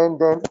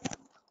independent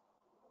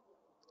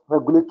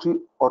regulatory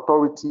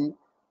authority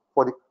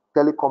for the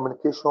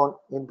telecommunication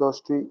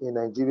industry in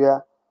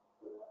Nigeria.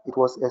 It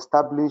was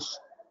established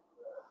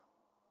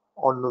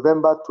on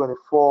November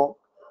 24,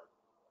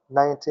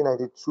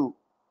 1992.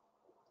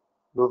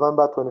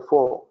 November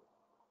 24,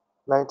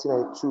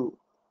 1992.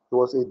 It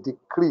was a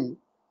decree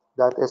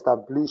that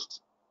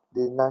established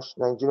the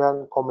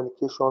Nigerian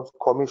Communications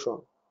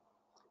Commission.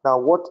 Now,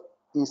 what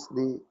is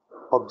the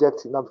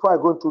objective? Now, before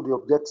I go into the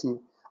objective,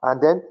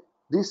 and then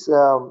this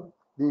the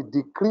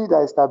decree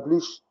that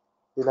established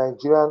the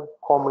Nigerian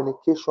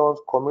Communications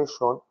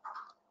Commission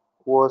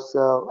was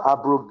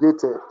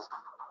abrogated.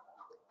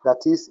 That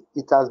is,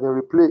 it has been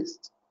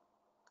replaced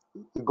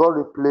it got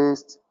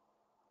replaced.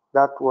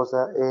 That was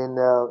in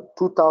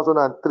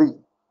 2003.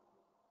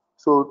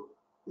 So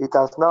it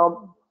has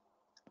now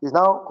is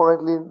now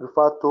currently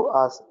referred to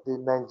as the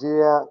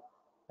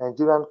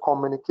Nigerian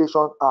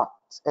Communication Act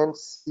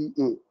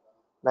 (NCA),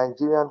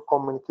 Nigerian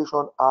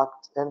Communication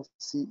Act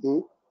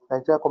 (NCA),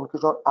 Nigerian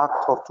Communication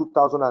Act of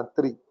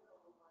 2003,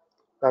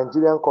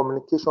 Nigerian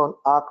Communication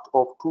Act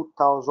of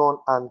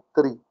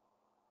 2003.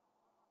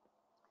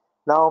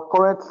 Now,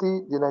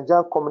 currently, the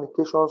Nigerian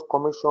Communications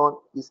Commission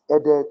is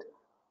headed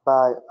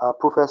by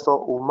Professor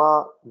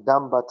Umar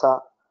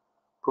Dambata.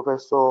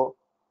 Professor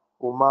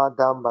Umar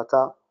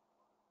Dambata.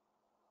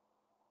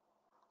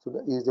 So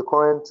he is the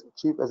current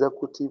Chief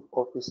Executive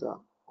Officer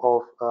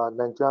of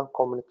Nigerian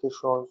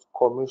Communications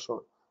Commission.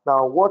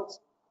 Now, what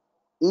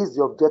is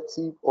the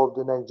objective of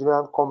the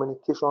Nigerian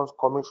Communications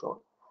Commission?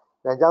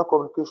 Nigerian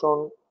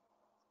Communications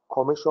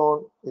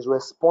Commission is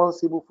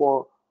responsible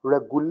for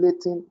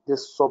regulating the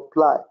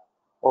supply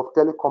of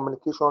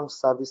telecommunication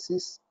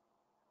services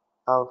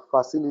and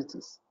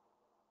facilities,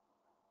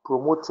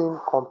 promoting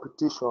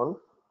competition.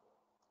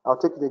 I'll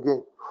take it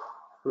again.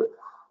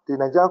 The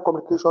Nigerian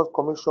Communications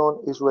Commission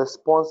is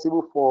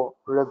responsible for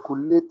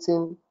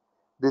regulating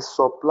the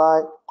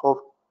supply of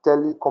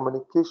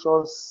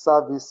telecommunication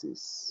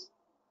services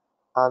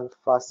and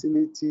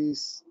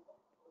facilities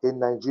in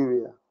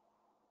Nigeria.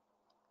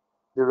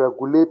 They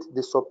regulate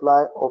the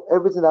supply of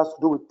everything that has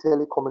to do with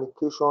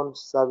telecommunication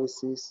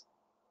services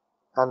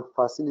and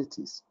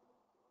facilities.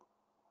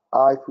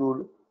 If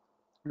you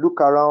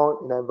look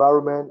around in the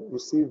environment, you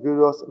see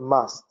various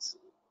masts.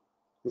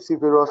 You see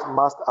various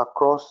masts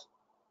across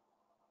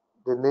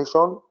the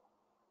nation.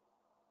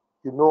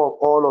 You know of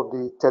all of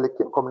the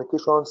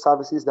telecommunication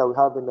services that we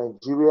have in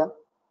Nigeria.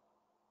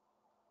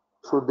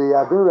 So they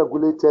are being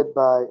regulated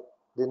by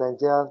the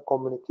Nigerian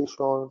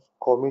Communications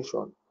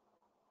Commission.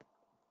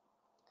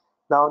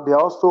 Now, they are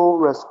also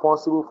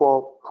responsible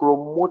for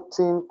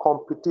promoting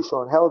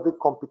competition, healthy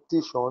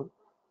competition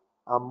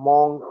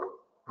among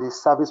the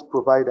service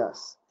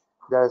providers.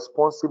 They are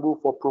responsible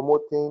for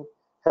promoting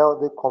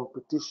healthy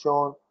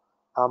competition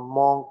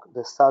among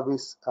the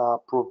service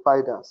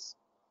providers.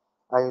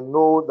 I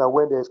know that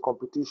when there is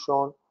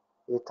competition,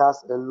 it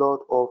has a lot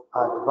of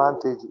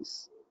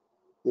advantages.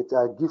 It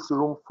gives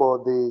room for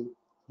the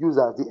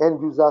users, the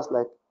end users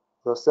like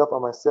yourself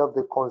and myself,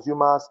 the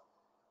consumers,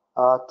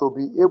 to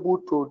be able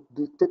to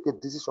take a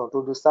decision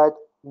to decide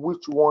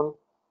which one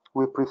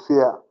we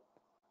prefer.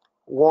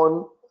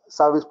 One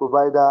service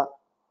provider,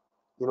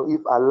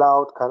 if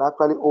allowed, can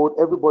actually hold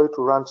everybody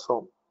to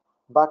ransom.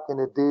 Back in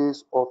the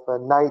days of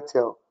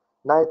Nitel,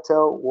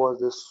 Nitel was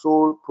the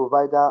sole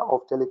provider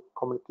of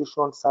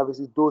telecommunication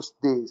services those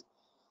days.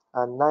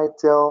 And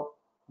Nitel,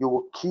 you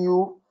will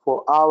queue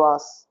for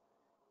hours.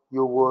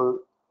 You will,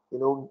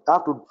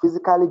 have to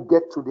physically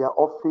get to their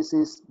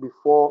offices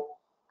before,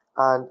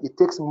 and it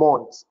takes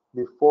months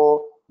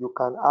before you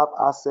can have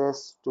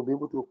access to be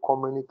able to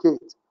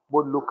communicate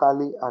both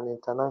locally and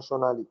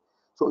internationally.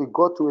 So it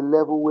got to a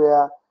level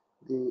where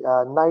the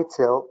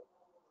Nitel,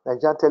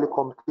 Nigerian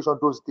Telecommunication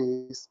those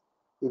days,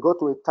 it got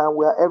to a time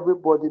where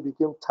everybody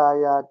became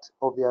tired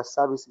of their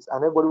services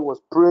and everybody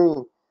was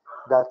praying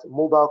that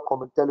mobile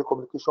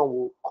telecommunication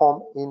will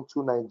come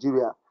into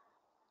Nigeria.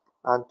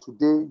 And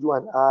today, you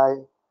and I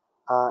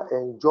are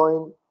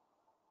enjoying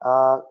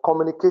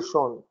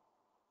communication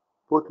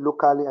both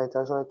locally and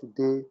internationally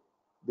today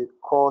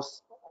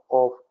because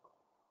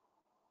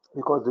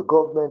the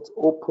government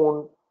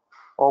opened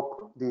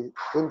up the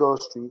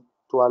industry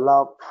to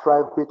allow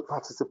private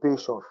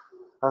participation.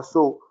 And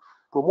so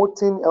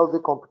promoting healthy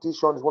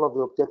competition is one of the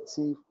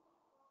objectives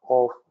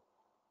of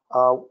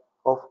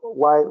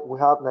why we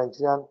have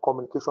Nigerian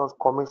Communications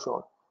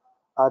Commission.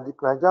 The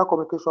Nigerian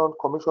Communications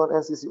Commission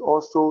 (NCC)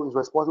 also is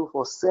responsible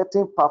for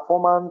setting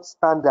performance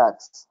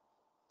standards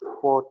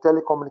for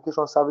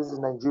telecommunication services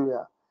in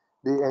Nigeria.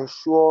 They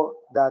ensure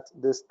that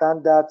the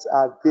standards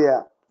are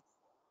there.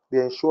 They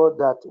ensure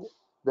that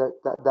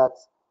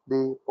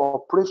the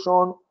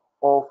operation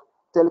of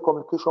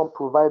telecommunication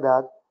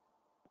provider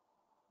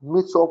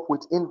meets up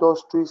with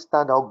industry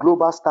standard or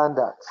global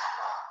standards.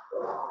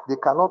 They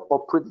cannot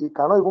operate, they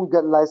cannot even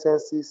get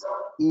licenses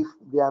if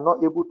they are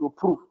not able to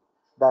prove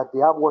that they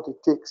have what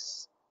it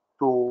takes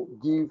to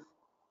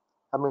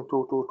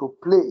to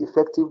play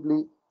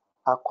effectively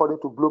according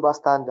to global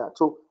standards.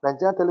 So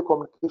Nigerian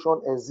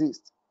Telecommunication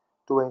exists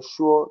to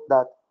ensure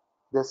that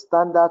the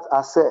standards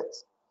are set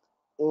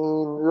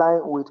in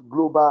line with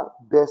global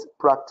best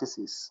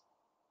practices.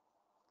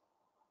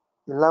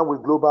 In line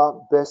with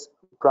global best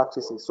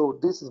practices. So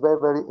this is very,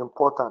 very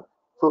important.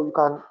 So you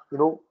can,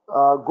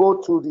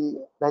 go to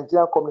the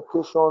Nigerian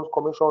Communications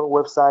Commission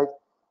website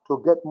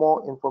to get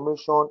more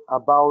information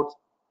about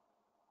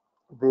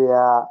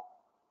their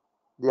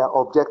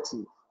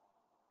objective.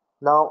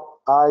 Now,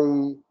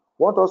 I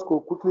want us to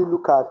quickly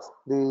look at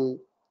the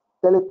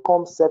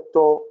telecom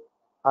sector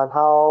and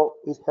how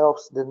it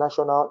helps the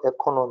national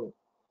economy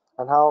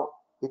and how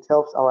it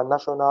helps our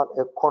national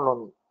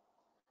economy.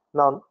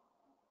 Now,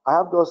 I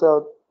have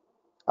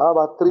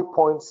about 3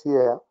 points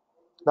here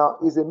Now,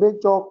 is a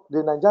major,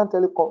 the Nigerian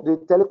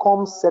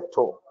telecom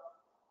sector,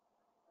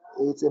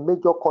 it's a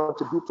major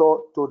contributor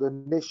to the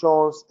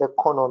nation's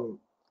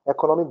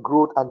economic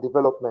growth and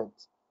development.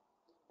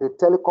 The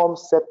telecom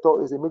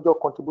sector is a major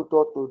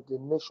contributor to the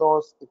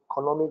nation's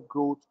economic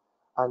growth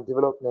and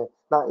development.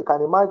 Now, you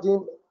can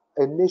imagine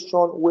a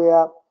nation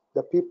where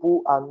the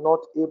people are not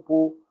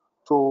able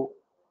to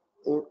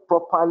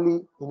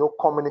properly,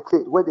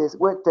 communicate, where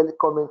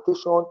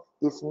telecommunication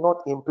is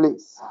not in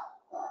place.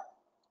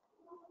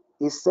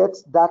 It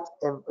sets that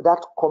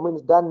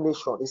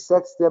nation, it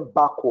sets them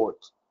backward.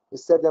 It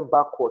sets them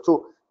backward.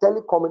 So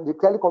the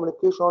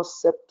telecommunication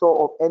sector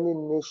of any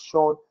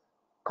nation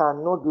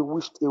cannot be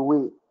wished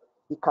away.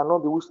 It cannot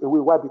be wished away.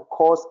 Why?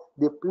 Because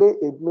they play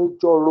a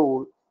major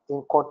role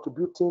in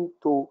contributing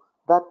to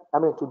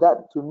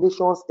to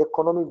nation's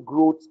economic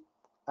growth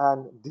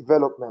and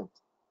development.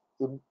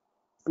 It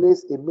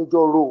plays a major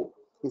role.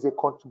 Is a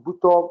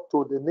contributor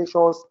to the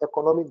nation's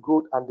economic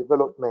growth and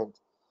development.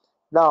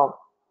 Now,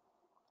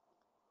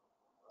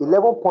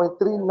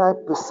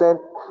 11.39%,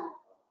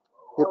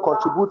 they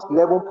contribute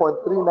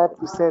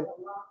 11.39%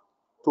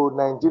 to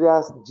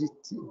Nigeria's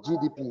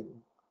GDP,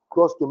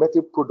 gross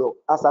domestic product.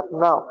 As at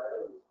now,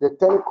 the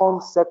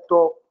telecom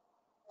sector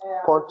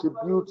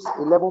contributes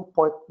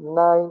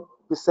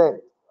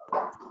 11.9%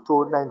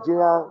 to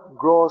Nigeria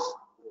gross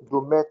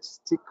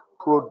domestic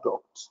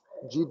product,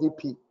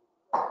 GDP.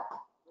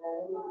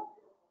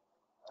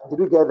 Did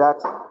you get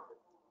that?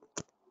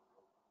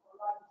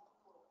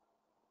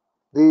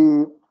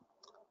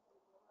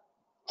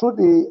 Through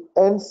the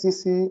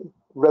NCC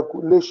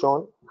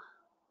regulation,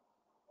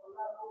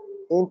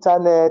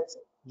 internet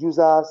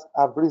users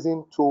have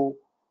risen to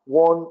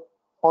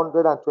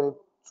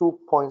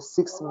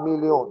 122.6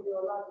 million.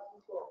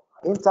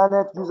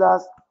 Internet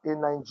users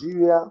in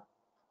Nigeria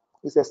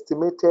is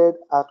estimated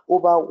at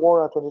over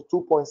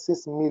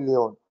 122.6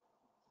 million.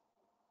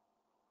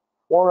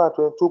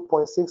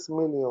 122.6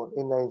 million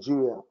in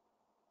Nigeria.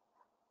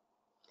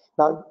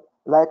 Now,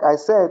 like I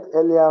said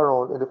earlier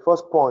on in the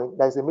first point,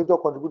 there is a major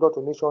contributor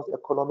to nation's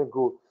economic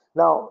growth.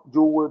 Now,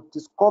 you will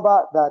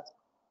discover that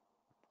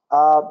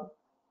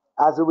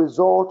as a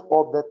result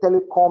of the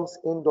telecoms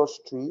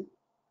industry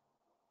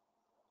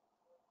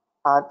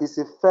and its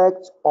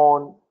effect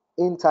on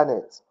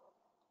internet,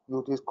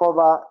 you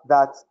discover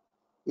that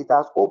it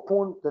has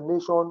opened the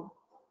nation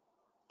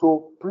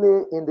to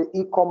play in the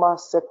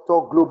e-commerce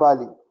sector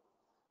globally.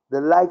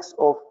 The likes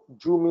of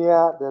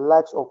Jumia, the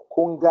likes of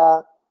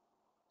Konga,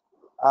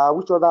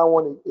 which other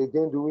one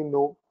again do we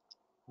know?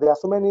 There are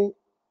so many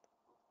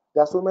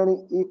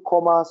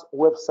e-commerce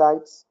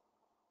websites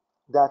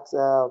that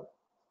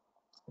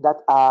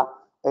are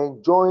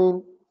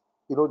enjoying,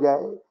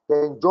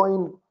 they're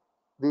enjoying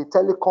the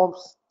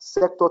telecoms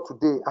sector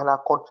today and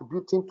are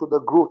contributing to the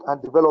growth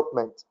and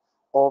development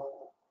of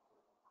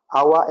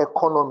our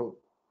economy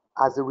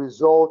as a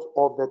result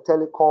of the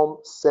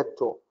telecom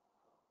sector.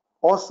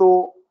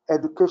 Also,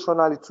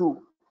 educationally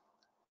too,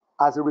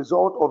 as a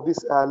result of this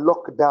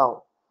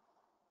lockdown,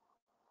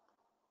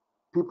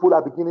 people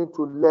are beginning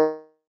to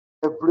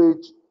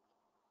leverage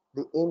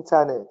the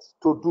internet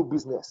to do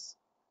business.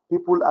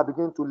 People are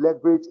beginning to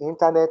leverage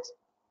internet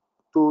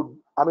to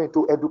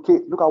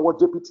educate. Look at what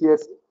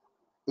JPTS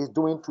is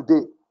doing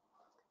today.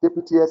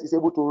 JPTS is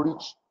able to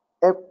reach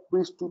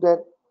every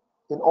student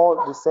in all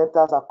the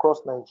centers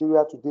across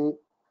Nigeria today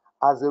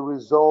as a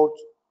result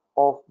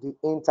of the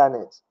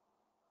internet.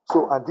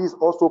 So, and this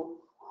also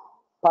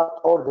part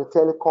of the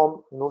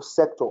telecom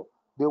sector.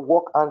 They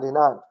work hand in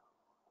hand.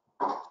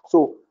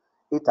 So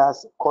it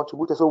has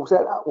contributed. So we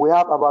said we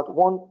have about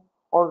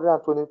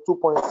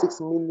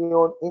 122.6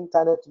 million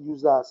internet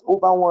users,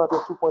 over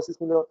 122.6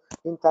 million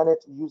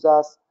internet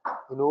users,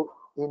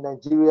 in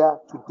Nigeria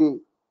today.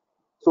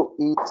 So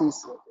it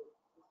is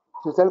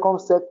the telecom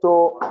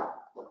sector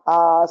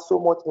has so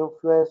much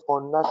influence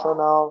on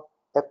national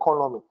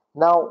economy.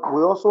 Now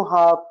we also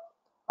have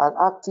an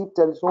active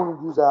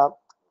telephone user.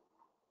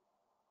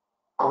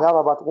 We have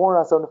about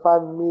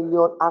 175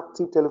 million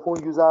active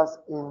telephone users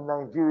in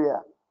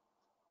Nigeria.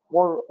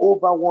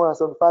 Over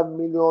 175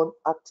 million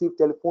active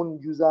telephone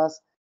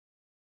users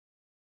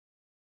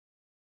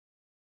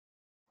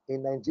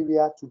in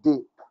Nigeria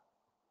today.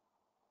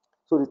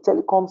 So the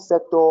telecom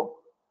sector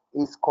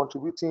is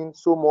contributing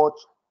so much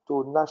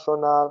to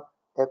national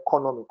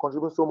economy,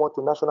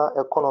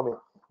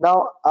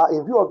 Now,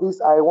 in view of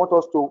this, I want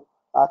us to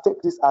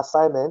take this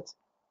assignment.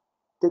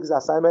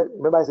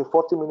 Remember, it's a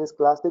 40 minutes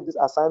class. Take this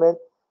assignment.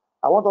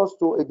 I want us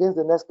to, against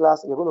the next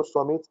class, you're going to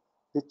submit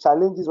the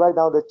challenges, write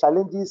down the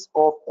challenges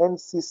of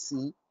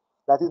NCC,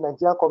 that is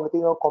Nigerian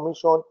Communication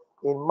Commission,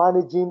 in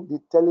managing the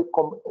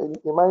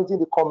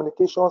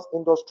communications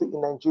industry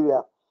in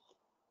Nigeria.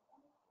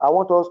 I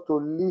want us to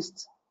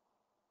list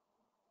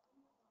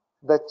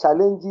the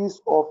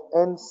challenges of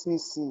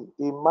NCC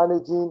in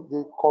managing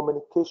the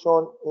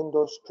communication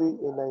industry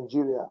in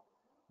Nigeria.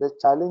 The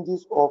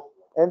challenges of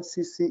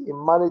NCC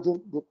in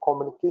managing the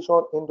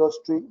communication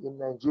industry in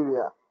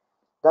Nigeria.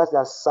 That's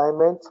the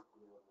assignment,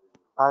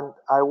 and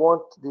I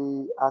want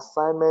the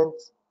assignment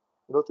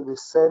to be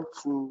sent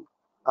to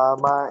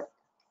my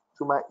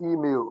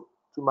email.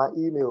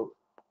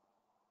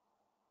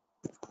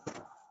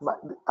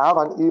 I have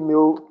an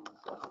email.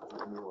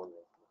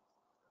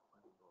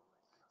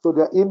 So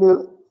the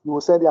email you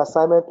will send the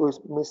assignment to is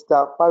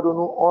Mr.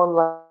 Padonu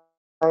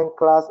online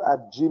class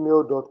at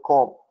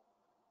gmail.com.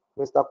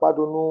 Mr.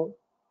 Padonu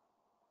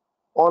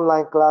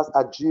online class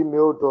at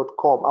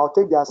gmail.com. I'll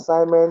take the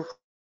assignment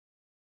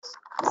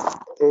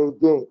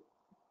again.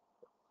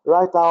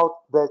 Write out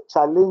the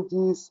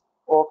challenges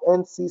of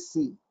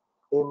NCC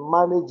in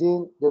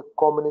managing the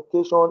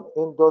communication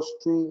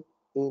industry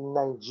in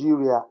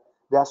Nigeria.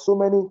 There are so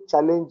many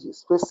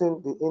challenges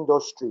facing the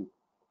industry.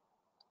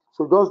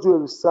 So just do a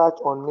research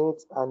on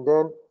it and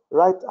then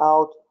write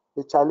out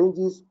the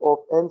challenges of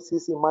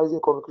NCC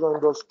managing communication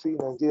industry in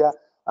Nigeria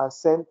and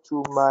send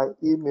to my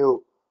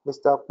email,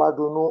 Mr.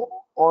 Padonu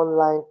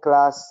online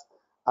class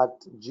at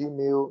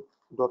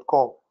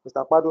gmail.com.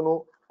 Mr.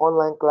 Padonu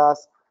online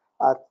class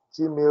at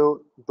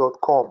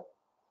gmail.com.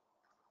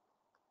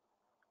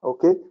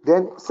 Okay,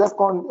 then the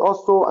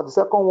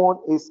second one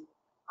is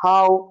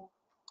how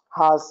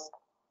has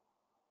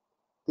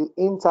the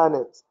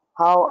internet,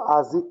 how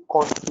has it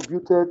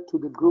contributed to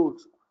the growth?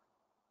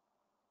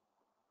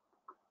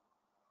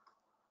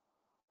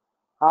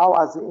 How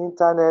has the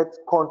internet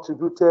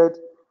contributed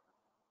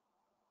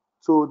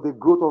to the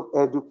growth of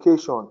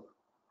education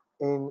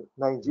in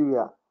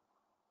Nigeria?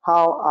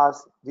 How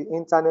has the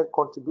internet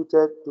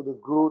contributed to the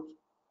growth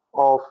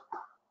of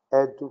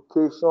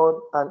education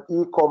and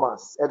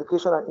e-commerce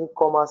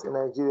in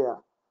Nigeria?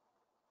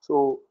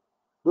 So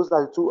those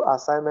are the two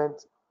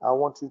assignments I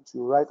want you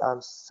to write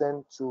and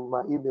send to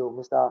my email,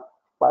 Mr.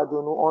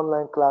 Padonu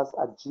online class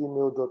at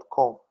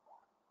gmail.com.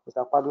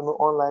 Mr. Padonu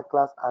online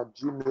class at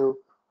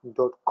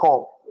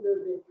gmail.com.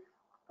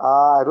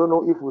 I don't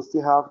know if we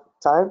still have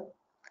time.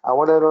 I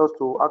wanted us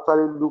to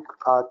actually look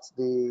at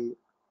the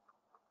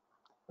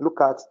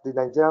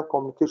Nigerian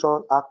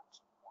Communication Act,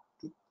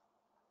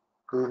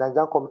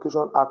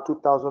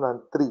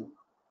 2003.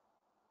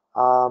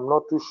 I'm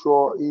not too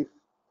sure if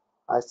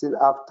I still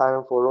have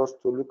time for us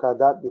to look at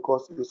that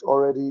because it's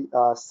already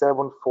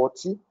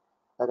 7:40.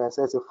 Like I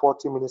said, it's a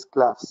 40 minutes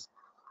class.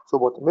 So,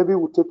 but maybe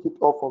we'll take it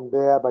off from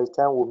there by the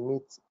time we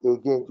meet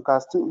again.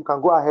 You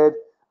can go ahead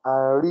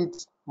and read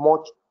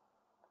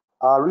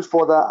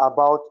further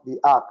about the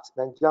Act,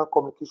 Nigerian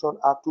Communication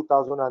Act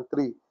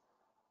 2003,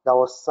 that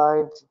was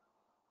signed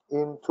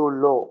into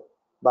law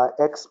by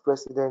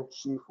ex-President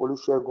Chief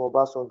Olusegun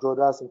Obasanjo.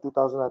 That's in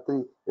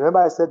 2003. Remember,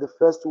 I said the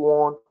first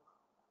one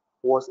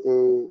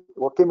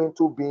came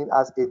into being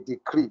as a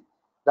decree.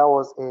 That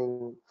was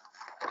in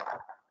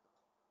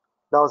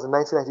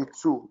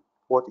 1992,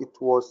 but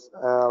it was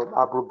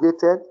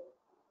abrogated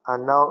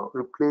and now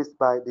replaced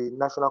by the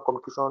National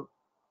Communication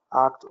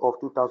Act of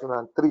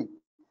 2003.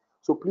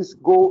 So please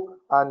go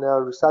and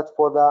research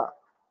further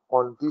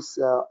on this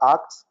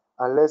act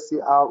and let's see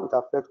how it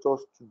affects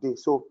us today.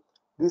 So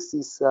this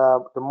is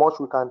the much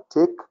we can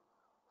take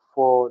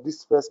for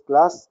this first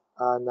class,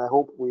 and I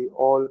hope we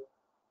all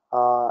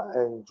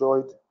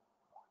enjoyed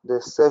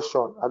the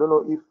session. I don't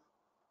know if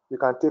we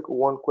can take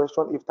one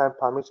question. If time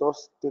permits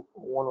us, take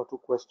one or two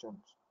questions.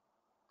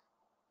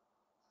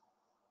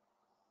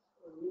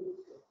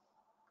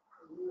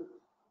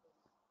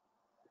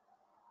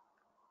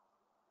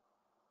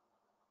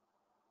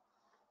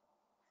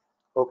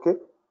 Okay.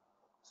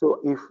 So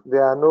if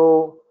there are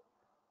no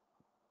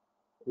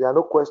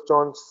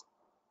questions,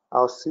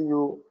 I'll see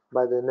you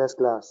by the next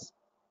class.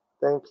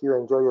 Thank you.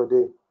 Enjoy your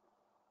day.